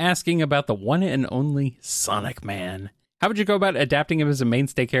 so I'm asking about the one and only Sonic Man. How would you go about adapting him as a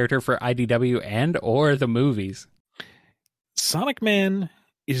mainstay character for IDW and or the movies? Sonic Man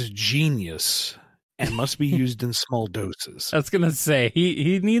is genius and must be used in small doses. I was going to say,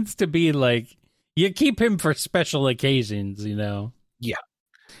 he needs to be like, you keep him for special occasions, Yeah.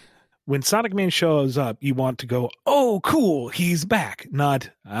 When Sonic Man shows up, you want to go, oh, cool, he's back.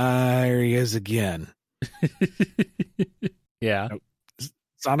 Not, there he is again. Yeah.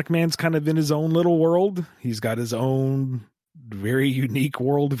 Sonic Man's kind of in his own little world. He's got his own very unique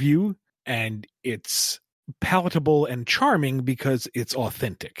worldview, and it's palatable and charming because it's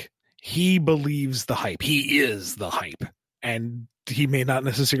authentic. He believes the hype. He is the hype. And he may not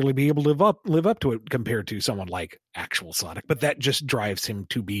necessarily be able to live up to it compared to someone like actual Sonic, but that just drives him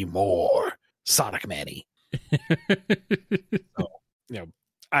to be more Sonic Man-y. So,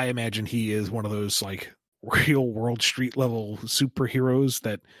 I imagine he is one of those like real world street level superheroes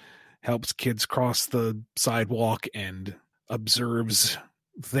that helps kids cross the sidewalk and observes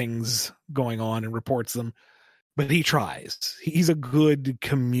things going on and reports them. But he tries. He's a good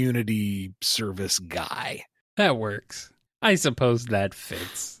community service guy. That works. I suppose that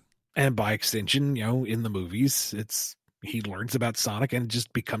fits. And by extension, in the movies, he learns about Sonic and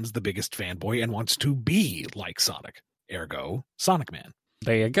just becomes the biggest fanboy and wants to be like Sonic. Ergo, Sonic Man.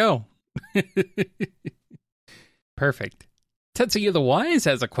 There you go. Perfect. Tetsuya the Wise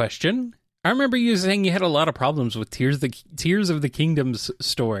has a question. I remember you saying you had a lot of problems with Tears of the Kingdom's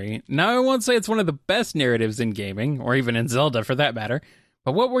story. Now, I won't say it's one of the best narratives in gaming, or even in Zelda for that matter,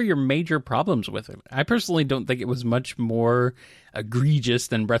 but what were your major problems with it? I personally don't think it was much more egregious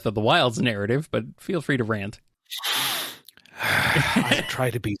than Breath of the Wild's narrative, but feel free to rant. I try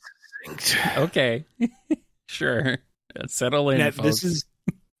to be succinct. Okay. Sure. Settle in, now, folks.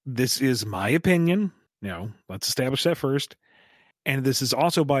 This is my opinion. Let's establish that first. And this is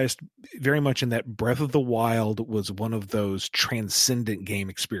also biased very much in that Breath of the Wild was one of those transcendent game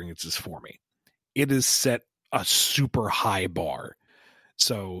experiences for me. It has set a super high bar.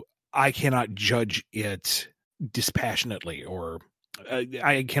 So I cannot judge it dispassionately, or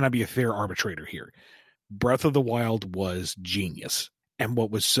I cannot be a fair arbitrator here. Breath of the Wild was genius. And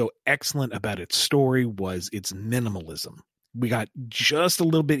what was so excellent about its story was its minimalism. We got just a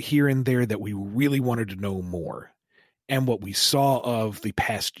little bit here and there that we really wanted to know more. And what we saw of the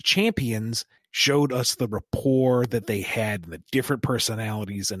past champions showed us the rapport that they had and the different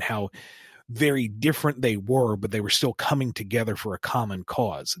personalities and how very different they were, but they were still coming together for a common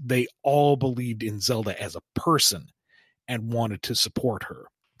cause. They all believed in Zelda as a person and wanted to support her.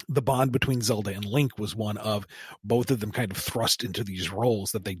 The bond between Zelda and Link was one of both of them kind of thrust into these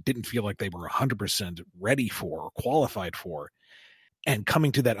roles that they didn't feel like they were 100% ready for or qualified for. And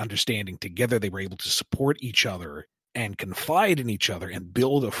coming to that understanding together, they were able to support each other and confide in each other and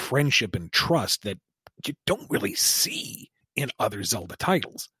build a friendship and trust that you don't really see in other Zelda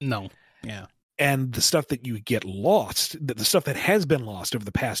titles. No. Yeah. And the stuff that you get lost, the stuff that has been lost over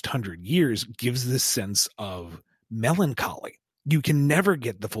the past 100 years, gives this sense of melancholy. You can never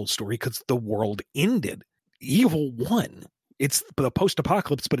get the full story because the world ended. Evil won. It's the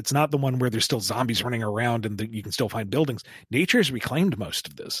post-apocalypse, but it's not the one where there's still zombies running around and you can still find buildings. Nature has reclaimed most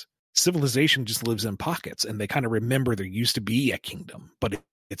of this. Civilization just lives in pockets, and they kind of remember there used to be a kingdom, but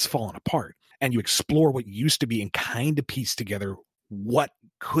it's fallen apart. And you explore what used to be and kind of piece together what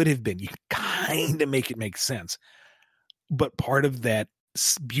could have been. You kind of make it make sense. But part of that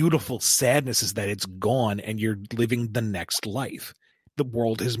beautiful sadness is that it's gone and you're living the next life. The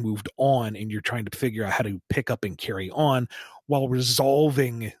world has moved on and you're trying to figure out how to pick up and carry on while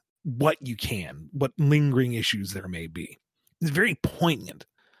resolving what you can, what lingering issues there may be. It's very poignant.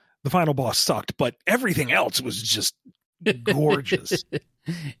 The final boss sucked, but everything else was just gorgeous.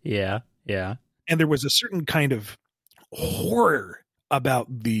 Yeah. And there was a certain kind of horror about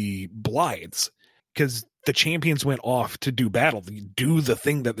the Blythes because the champions went off to do battle, do the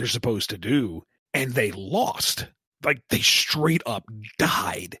thing that they're supposed to do, and they lost. Like, they straight up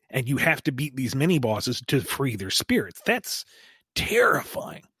died, and you have to beat these mini bosses to free their spirits. That's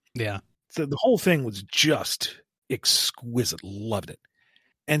terrifying. Yeah. So the whole thing was just exquisite. Loved it.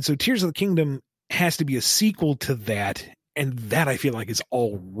 And so Tears of the Kingdom has to be a sequel to that, and that I feel like is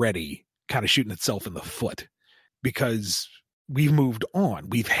already kind of shooting itself in the foot because we've moved on.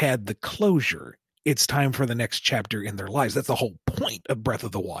 We've had the closure. It's time for the next chapter in their lives. That's the whole point of Breath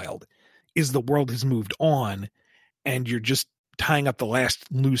of the Wild, is the world has moved on, and you're just tying up the last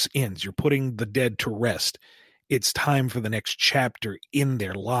loose ends. You're putting the dead to rest. It's time for the next chapter in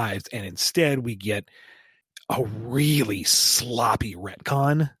their lives, and instead we get a really sloppy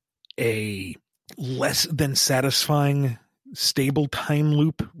retcon, a less than satisfying stable time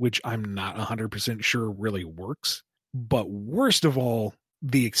loop, which I'm not 100% sure really works. But worst of all,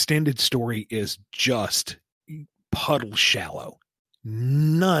 the extended story is just puddle shallow.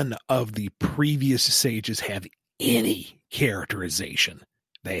 None of the previous sages have any characterization.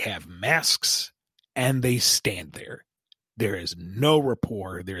 They have masks and they stand there. There is no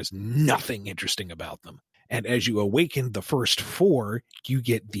rapport. There is nothing interesting about them. And as you awaken the first four, you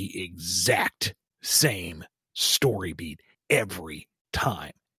get the exact same story beat every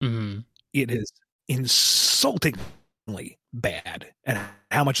time. Mm-hmm. It is insultingly bad and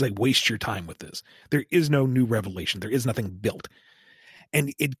how much they waste your time with this. There is no new revelation. There is nothing built.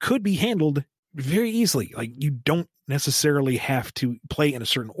 And it could be handled very easily. Like, you don't necessarily have to play in a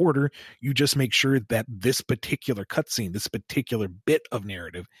certain order. You just make sure that this particular cutscene, this particular bit of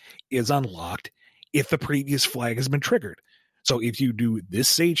narrative is unlocked if the previous flag has been triggered. So if you do this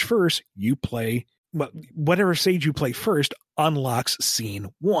sage first, you play whatever sage you play first unlocks scene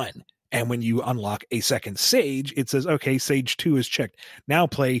 1. And when you unlock a second sage, it says, okay, sage 2 is checked. Now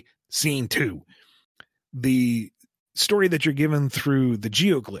play scene 2. The story that you're given through the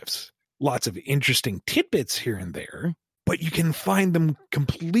geoglyphs, lots of interesting tidbits here and there, but you can find them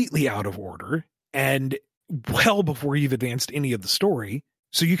completely out of order and well before you've advanced any of the story.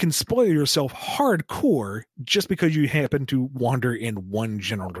 So you can spoil yourself hardcore just because you happen to wander in one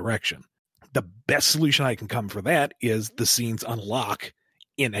general direction. The best solution I can come for that is the scenes unlock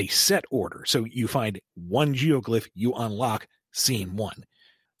in a set order. So you find one geoglyph, you unlock scene 1.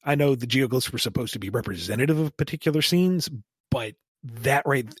 I know the geoglyphs were supposed to be representative of particular scenes, but that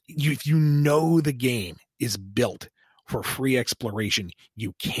if you know the game is built for free exploration,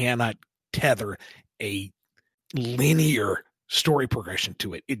 you cannot tether a linear story progression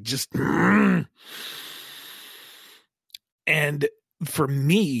to it. It just and for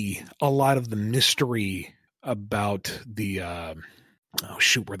me, a lot of the mystery about the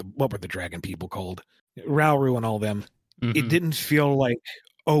what were the dragon people called? Rauru and all them. Mm-hmm. It didn't feel like,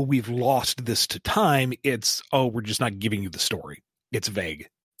 oh, we've lost this to time. It's, oh, we're just not giving you the story. It's vague.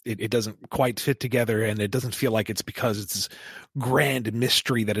 It doesn't quite fit together, and it doesn't feel like it's because it's this grand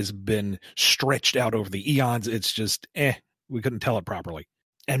mystery that has been stretched out over the eons. It's just, we couldn't tell it properly.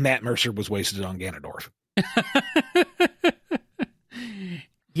 And Matt Mercer was wasted on Ganondorf.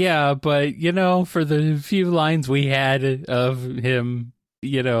 Yeah, but, for the few lines we had of him,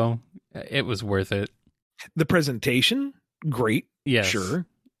 it was worth it. The presentation, great. Yes. Sure.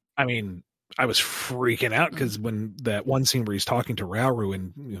 I mean, I was freaking out because when that one scene where he's talking to Rauru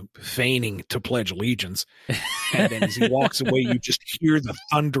and feigning to pledge allegiance, and then as he walks away, you just hear the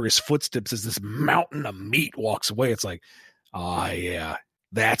thunderous footsteps as this mountain of meat walks away. It's like, yeah,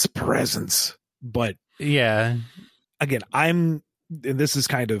 that's presence. But yeah, again, and this is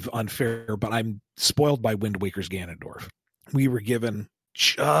kind of unfair, but I'm spoiled by Wind Waker's Ganondorf. We were given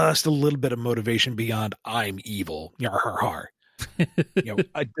just a little bit of motivation beyond I'm evil. Yar har har.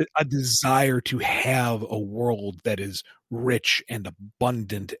 A desire to have a world that is rich and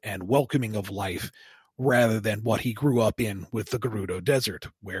abundant and welcoming of life, rather than what he grew up in with the Gerudo Desert,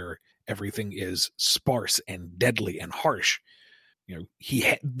 where everything is sparse and deadly and harsh. He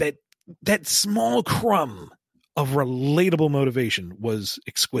had that small crumb of relatable motivation was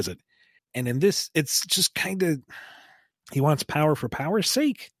exquisite. And in this, it's just kind of, he wants power for power's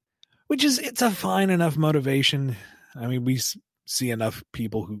sake, it's a fine enough motivation. I mean, we see enough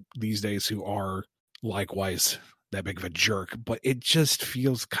people these days who are likewise that big of a jerk, but it just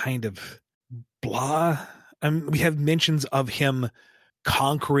feels kind of blah. We have mentions of him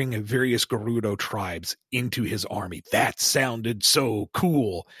conquering various Gerudo tribes into his army. That sounded so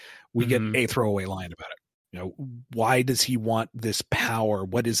cool. We get a throwaway line about it. Why does he want this power?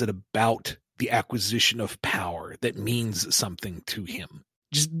 What is it about the acquisition of power that means something to him?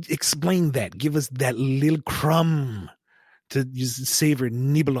 Just explain that. Give us that little crumb to just savor,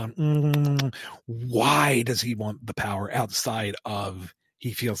 nibble on. Why does he want the power outside of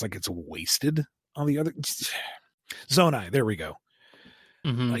he feels like it's wasted on the other? Zonai, there we go.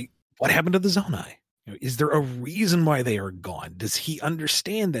 Mm-hmm. Like, what happened to the Zonai? Is there a reason why they are gone? Does he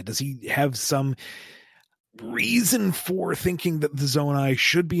understand that? Does he have some reason for thinking that the Zonai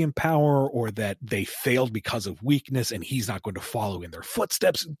should be in power, or that they failed because of weakness and he's not going to follow in their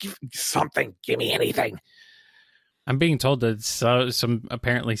footsteps? Give something. Give me anything. I'm being told that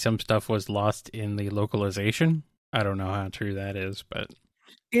apparently some stuff was lost in the localization. I don't know how true that is, but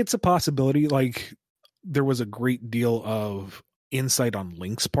it's a possibility. Like, there was a great deal of insight on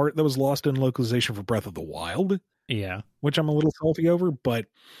Link's part that was lost in localization for Breath of the Wild. Yeah. Which I'm a little salty over, but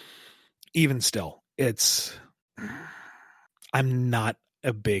even still, I'm not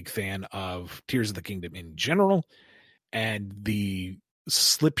a big fan of Tears of the Kingdom in general, and the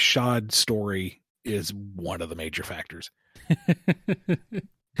slipshod story is one of the major factors.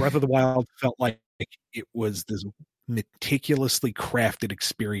 Breath of the Wild felt like it was this meticulously crafted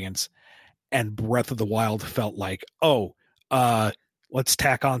experience, and Breath of the Wild felt like, let's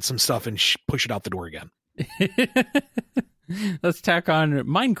tack on some stuff and push it out the door again. Let's tack on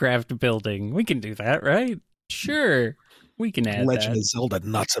Minecraft building. We can do that, right? Sure. We can add Legend of Zelda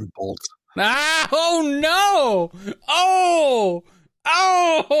nuts and bolts. Ah, oh no! Oh!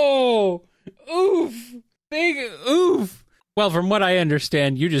 Oof! Big oof! Well, from what I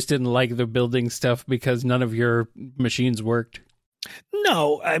understand, you just didn't like the building stuff because none of your machines worked.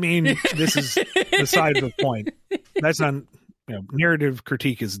 No, I mean, this is beside the point. That's not, narrative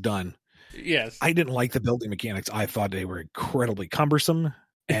critique is done. Yes. I didn't like the building mechanics. I thought they were incredibly cumbersome.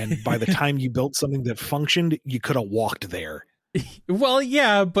 And by the time you built something that functioned, you could have walked there. Well,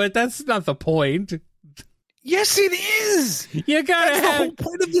 yeah, but that's not the point. Yes, it is. You gotta That's the whole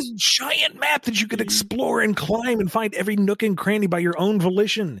point of this giant map that you can explore and climb and find every nook and cranny by your own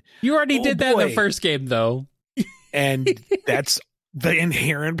volition. You already did that in the first game, though. And that's the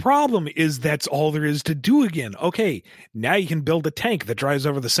inherent problem, is that's all there is to do again. Okay, now you can build a tank that drives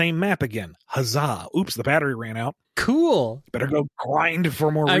over the same map again. Huzzah. Oops, the battery ran out. Cool. Better go grind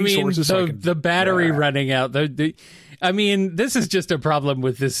for more resources. The battery running out. I mean, this is just a problem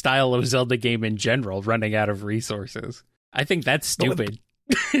with this style of Zelda game in general, running out of resources. I think that's stupid.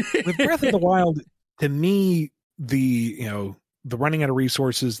 With Breath of the Wild, to me, the running out of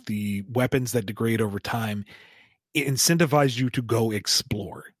resources, the weapons that degrade over time, it incentivized you to go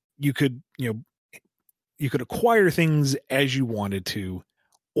explore. You could acquire things as you wanted to,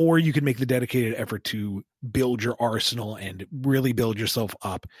 or you could make the dedicated effort to build your arsenal and really build yourself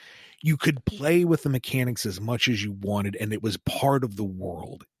up. You could play with the mechanics as much as you wanted, and it was part of the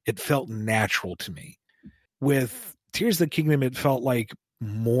world. It felt natural to me. With Tears of the Kingdom, it felt like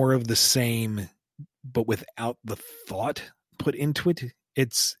more of the same, but without the thought put into it.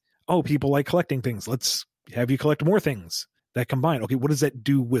 It's, people like collecting things. Let's have you collect more things that combine. Okay, what does that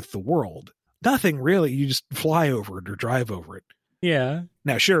do with the world? Nothing really. You just fly over it or drive over it. Yeah.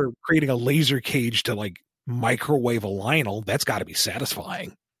 Now, sure, creating a laser cage to like microwave a Lionel, that's got to be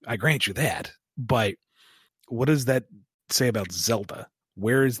satisfying. I grant you that. But what does that say about Zelda?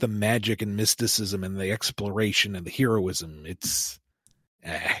 Where is the magic and mysticism and the exploration and the heroism? It's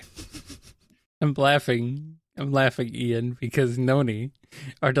I'm laughing, Ian, because Noni,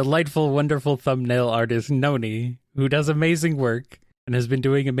 our delightful, wonderful thumbnail artist Noni, who does amazing work and has been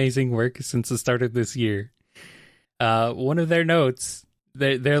doing amazing work since the start of this year. One of their notes,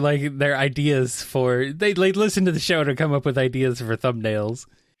 they're like their ideas for, they listen to the show to come up with ideas for thumbnails,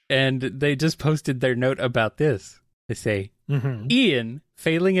 and they just posted their note about this. They say, Ian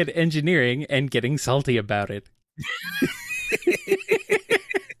failing at engineering and getting salty about it.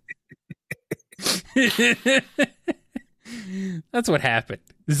 That's what happened.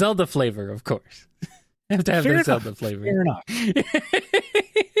 Zelda flavor, of course. Have to have the Zelda flavor. Fair enough.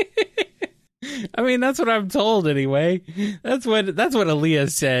 I mean, that's what I'm told anyway. That's what Aaliyah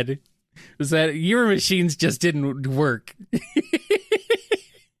said, was that your machines just didn't work.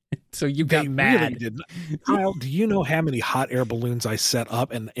 So you got mad. Really didn't. Kyle, do you know how many hot air balloons I set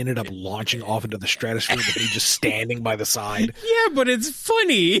up and ended up launching off into the stratosphere with me just standing by the side? Yeah, but it's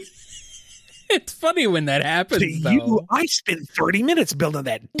funny. It's funny when that happens, though. I spent 30 minutes building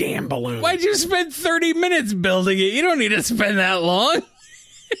that damn balloon. Why'd you spend 30 minutes building it? You don't need to spend that long.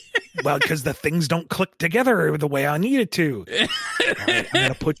 Well, because the things don't click together the way I need it to. All right, I'm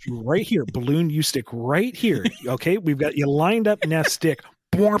going to put you right here. Balloon, you stick right here. Okay, we've got you lined up. Now stick.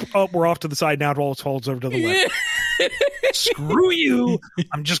 Borp, we're off to the side now. It all holds over to the left. Screw you.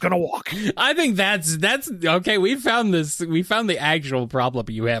 I'm just going to walk. I think that's okay. We found the actual problem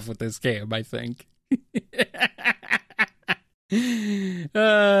you have with this game, I think.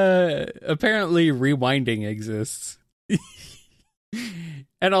 Apparently rewinding exists.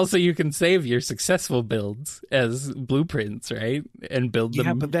 And also you can save your successful builds as blueprints, right? And build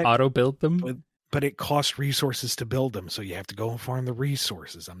them, auto-build them. But it costs resources to build them, so you have to go and farm the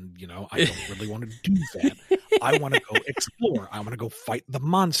resources. I don't really want to do that. I want to go explore. I want to go fight the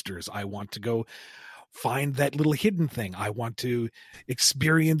monsters. I want to go find that little hidden thing. I want to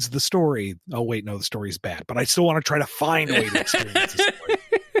experience the story. Oh, wait, no, the story's bad. But I still want to try to find a way to experience the story.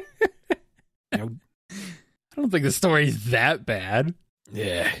 I don't think the story's that bad.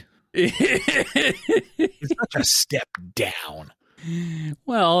 Yeah. It's such a step down.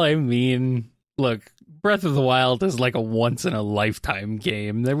 Well, I mean, look, Breath of the Wild is like a once-in-a-lifetime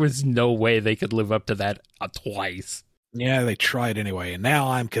game. There was no way they could live up to that twice. Yeah, they tried anyway, and now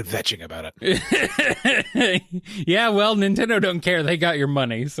I'm kvetching about it. Yeah, well, Nintendo don't care. They got your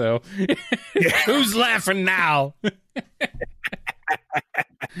money, so who's laughing now?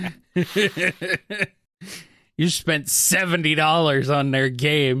 You spent $70 on their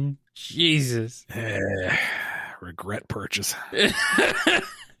game. Jesus. Regret purchase.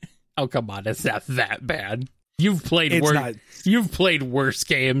 Oh, come on. It's not that bad. You've played You've played worse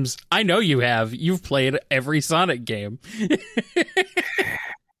games. I know you have. You've played every Sonic game.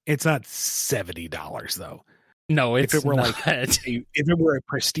 It's not $70 though. No, it's if it were not. If it were a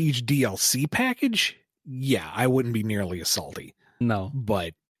prestige DLC package, yeah, I wouldn't be nearly as salty. No,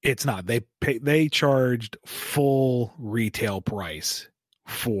 but it's not. They charged full retail price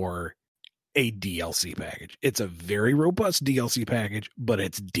for a DLC package. It's a very robust DLC package, but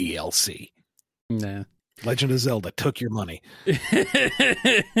it's DLC. Nah. Legend of Zelda took your money.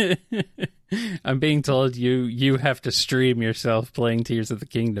 I'm being told you have to stream yourself playing Tears of the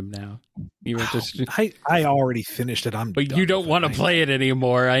Kingdom now. You have to I already finished it. But you don't want to play it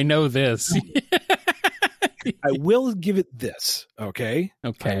anymore. I know this. I will give it this, okay?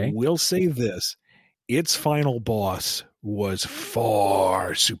 Okay. I will say this. Its final boss was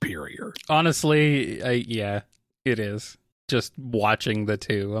far superior. Honestly, yeah, it is. Just watching the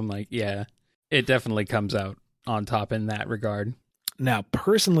two, I'm like, yeah, it definitely comes out on top in that regard. Now,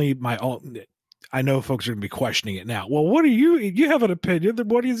 personally, I know folks are going to be questioning it now. Well, what do you have an opinion?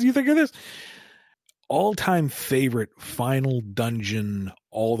 What do you think of this? All-time favorite final dungeon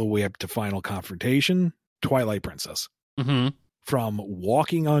all the way up to final confrontation, Twilight Princess. Mm-hmm. From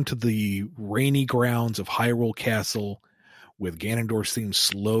walking onto the rainy grounds of Hyrule Castle with Ganondorf's theme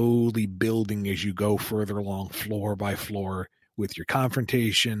slowly building as you go further along floor by floor with your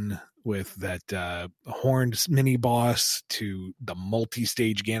confrontation with that horned mini-boss to the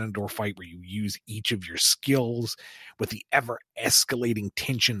multi-stage Ganondorf fight where you use each of your skills with the ever-escalating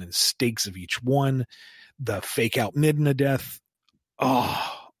tension and stakes of each one, the fake-out Midna death.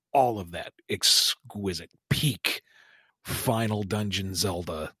 Oh, all of that exquisite peak final dungeon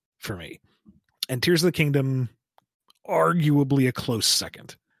Zelda for me. And Tears of the Kingdom, arguably a close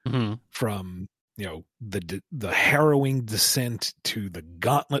second. Mm-hmm. From the harrowing descent to the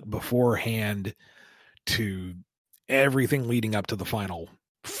gauntlet beforehand to everything leading up to the final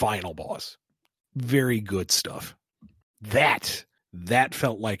boss. Very good stuff. That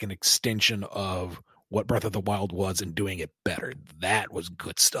felt like an extension of what Breath of the Wild was and doing it better. That was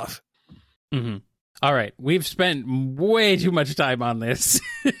good stuff. Mm-hmm. All right. We've spent way too much time on this.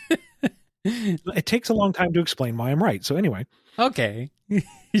 It takes a long time to explain why I'm right. So anyway. Okay.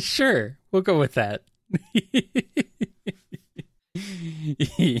 Sure. We'll go with that.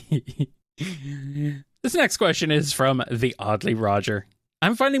 This next question is from the Oddly Roger.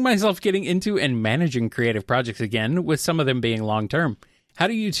 I'm finding myself getting into and managing creative projects again, with some of them being long-term. How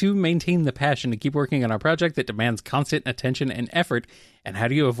do you two maintain the passion to keep working on a project that demands constant attention and effort? And how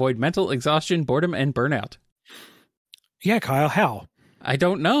do you avoid mental exhaustion, boredom, and burnout? Yeah, Kyle, how? I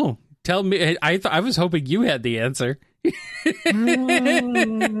don't know. Tell me. I was hoping you had the answer.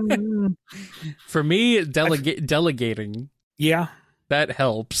 For me, delegating. Yeah. That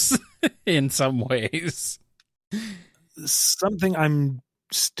helps in some ways. Something I'm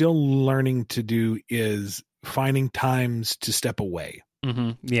still learning to do is finding times to step away.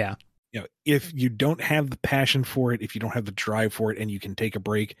 Mm-hmm. Yeah. If you don't have the passion for it, if you don't have the drive for it, and you can take a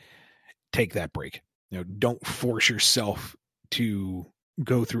break, take that break. Don't force yourself to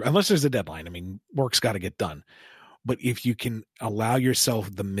go through, unless there's a deadline. I mean, work's got to get done. But if you can allow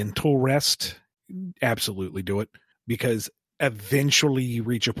yourself the mental rest, absolutely do it. Because eventually you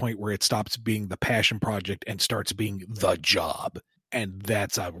reach a point where it stops being the passion project and starts being the job. And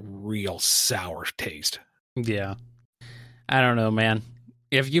that's a real sour taste. Yeah. I don't know, man.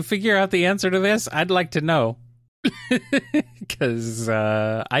 If you figure out the answer to this, I'd like to know. Because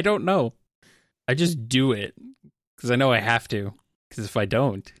I don't know. I just do it. Because I know I have to. Because if I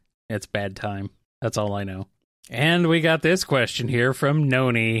don't, it's bad time. That's all I know. And we got this question here from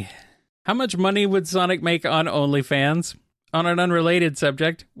Noni. How much money would Sonic make on OnlyFans? On an unrelated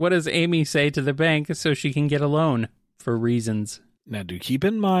subject, what does Amy say to the bank so she can get a loan? For reasons. Now, do keep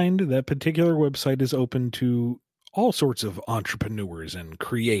in mind that particular website is open to all sorts of entrepreneurs and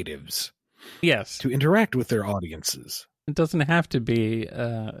creatives. Yes. To interact with their audiences. It doesn't have to be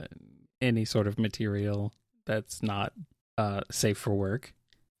any sort of material that's not safe for work.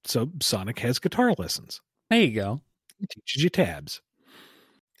 So Sonic has guitar lessons. There you go. He teaches you tabs.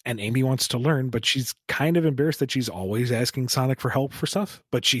 And Amy wants to learn, but she's kind of embarrassed that she's always asking Sonic for help for stuff,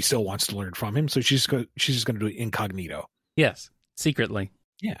 but she still wants to learn from him, so she's just going to do it incognito. Yes, secretly.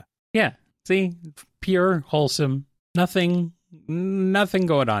 Yeah. Yeah. See? Pure, wholesome. Nothing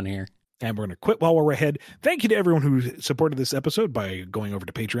going on here. And we're going to quit while we're ahead. Thank you to everyone who supported this episode by going over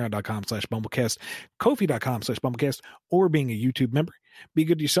to patreon.com/BumbleKast, Ko-fi.com/BumbleKast, or being a YouTube member. Be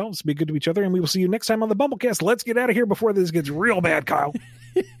good to yourselves, be good to each other, and we will see you next time on the BumbleKast. Let's get out of here before this gets real bad, Kyle.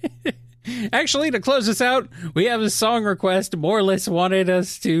 Actually, to close us out, we have a song request. Morless wanted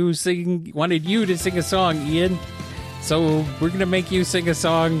you to sing a song, Ian. So we're going to make you sing a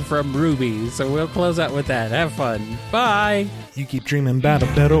song from Ruby. So we'll close out with that. Have fun. Bye. You keep dreaming about a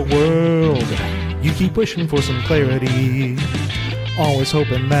better world. You keep wishing for some clarity. Always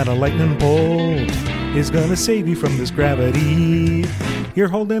hoping that a lightning bolt is going to save you from this gravity. You're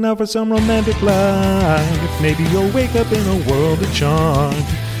holding out for some romantic life. Maybe you'll wake up in a world of charm.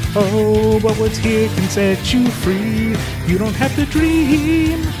 Oh, but what's here can set you free. You don't have to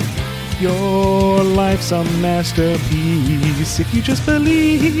dream. Your life's a masterpiece if you just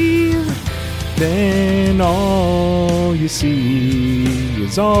believe. then all you see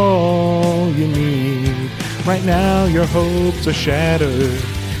is all you need. Right now your hopes are shattered,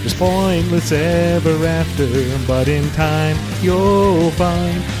 it's pointless ever after, but in time you'll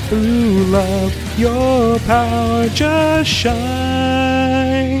find through love your power just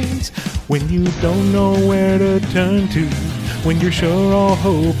shines. When you don't know where to turn to, when you're sure all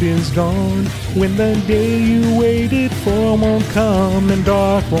hope is gone, when the day you waited for won't come and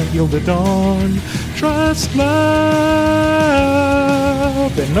dark won't yield the dawn, trust love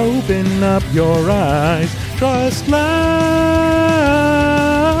and open up your eyes. Trust love.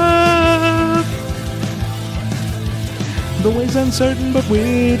 The way's uncertain, but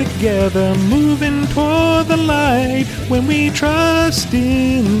we're together, moving toward the light. When we trust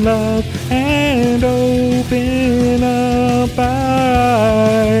in love and open up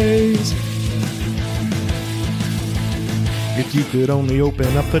eyes. If you could only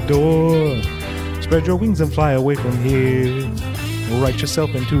open up the door, spread your wings and fly away from here, or write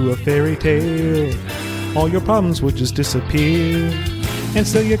yourself into a fairy tale, all your problems would just disappear. And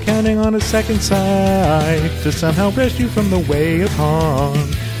still you're counting on a second sight to somehow rescue from the way of harm,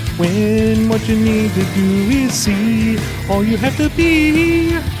 when what you need to do is see all you have to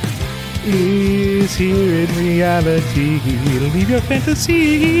be is here in reality. Leave your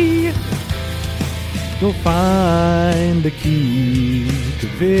fantasy, you'll find the key to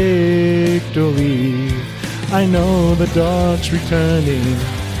victory. I know the dark's returning,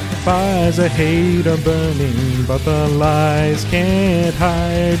 fires of hate are burning, but the lies can't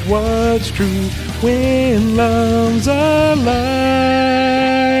hide what's true when love's alive.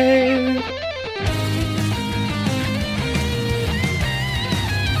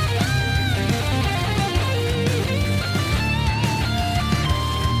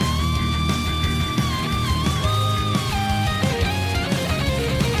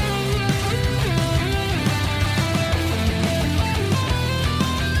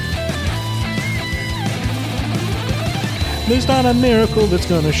 There's not a miracle that's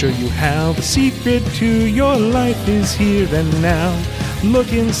gonna show you how. The secret to your life is here and now.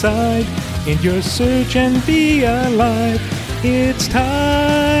 Look inside in your search and be alive. It's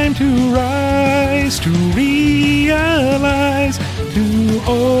time to rise, to realize, to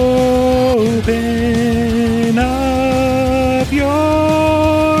open up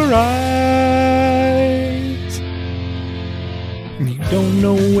your eyes. You don't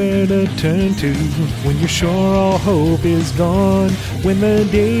know where to turn to when you're sure all hope is gone, when the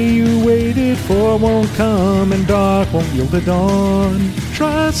day you waited for won't come and dark won't yield the dawn.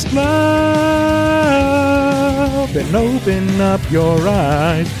 Trust love and open up your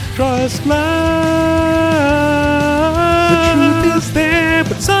eyes. Trust love. The truth is there,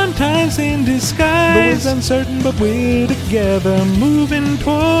 but sometimes in disguise. The way's uncertain, but we're together, moving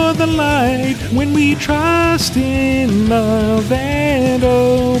toward the light. When we trust in love and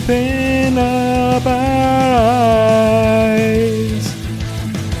open up our eyes.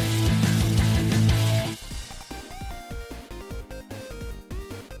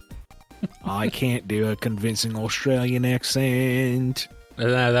 I can't do a convincing Australian accent.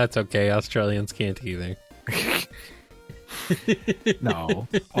 That's okay. Australians can't either. No,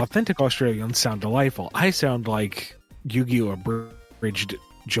 authentic Australians sound delightful. I sound like Yu-Gi-Oh! Abridged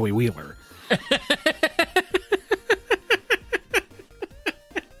Joey Wheeler.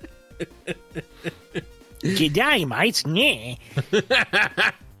 G'day, mates. Yeah.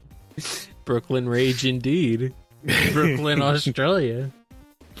 Brooklyn Rage indeed. Brooklyn, Australia.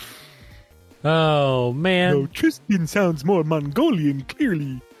 Oh, man. No, Tristan sounds more Mongolian,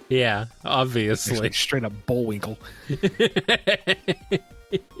 clearly. Yeah, obviously. Like straight up Bullwinkle.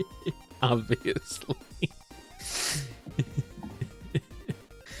 Obviously.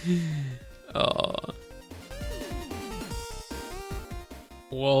 Oh.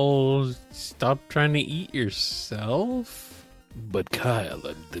 Well, stop trying to eat yourself. But Kyle,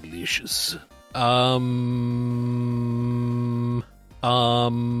 I'm delicious. I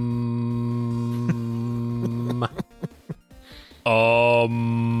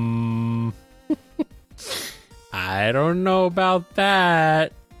don't know about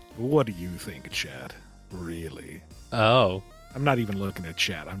that. What do you think, chat? Really? Oh. I'm not even looking at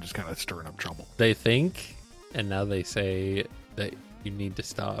chat. I'm just kind of stirring up trouble. They think, and now they say that you need to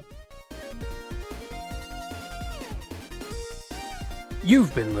stop.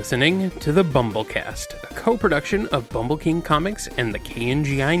 You've been listening to the BumbleKast, a co-production of Bumble King Comics and the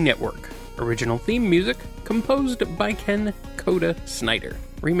KNGI Network. Original theme music composed by Ken Coda Snyder.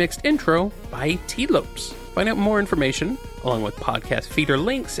 Remixed intro by T-Lopes. Find out more information, along with podcast feeder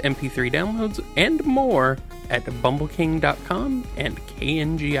links, MP3 downloads, and more at bumbleking.com and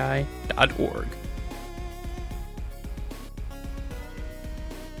kngi.org.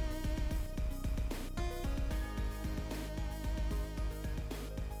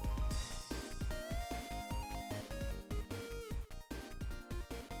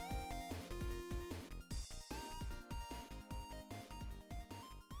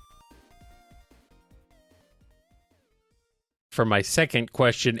 For my second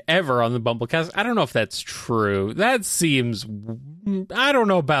question ever on the BumbleKast. I don't know if that's true. That seems... I don't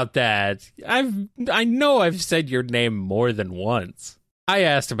know about that. I know I've said your name more than once. I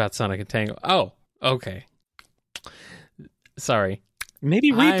asked about Sonic and Tango. Oh, okay. Sorry.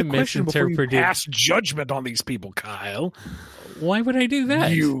 Maybe read the I question before you misinterpreted- pass judgment on these people, Kyle. Why would I do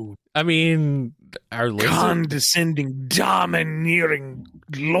that? You I mean, our condescending, domineering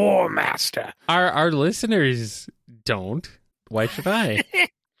lore master. our listeners don't. Why should I?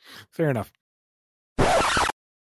 Fair enough.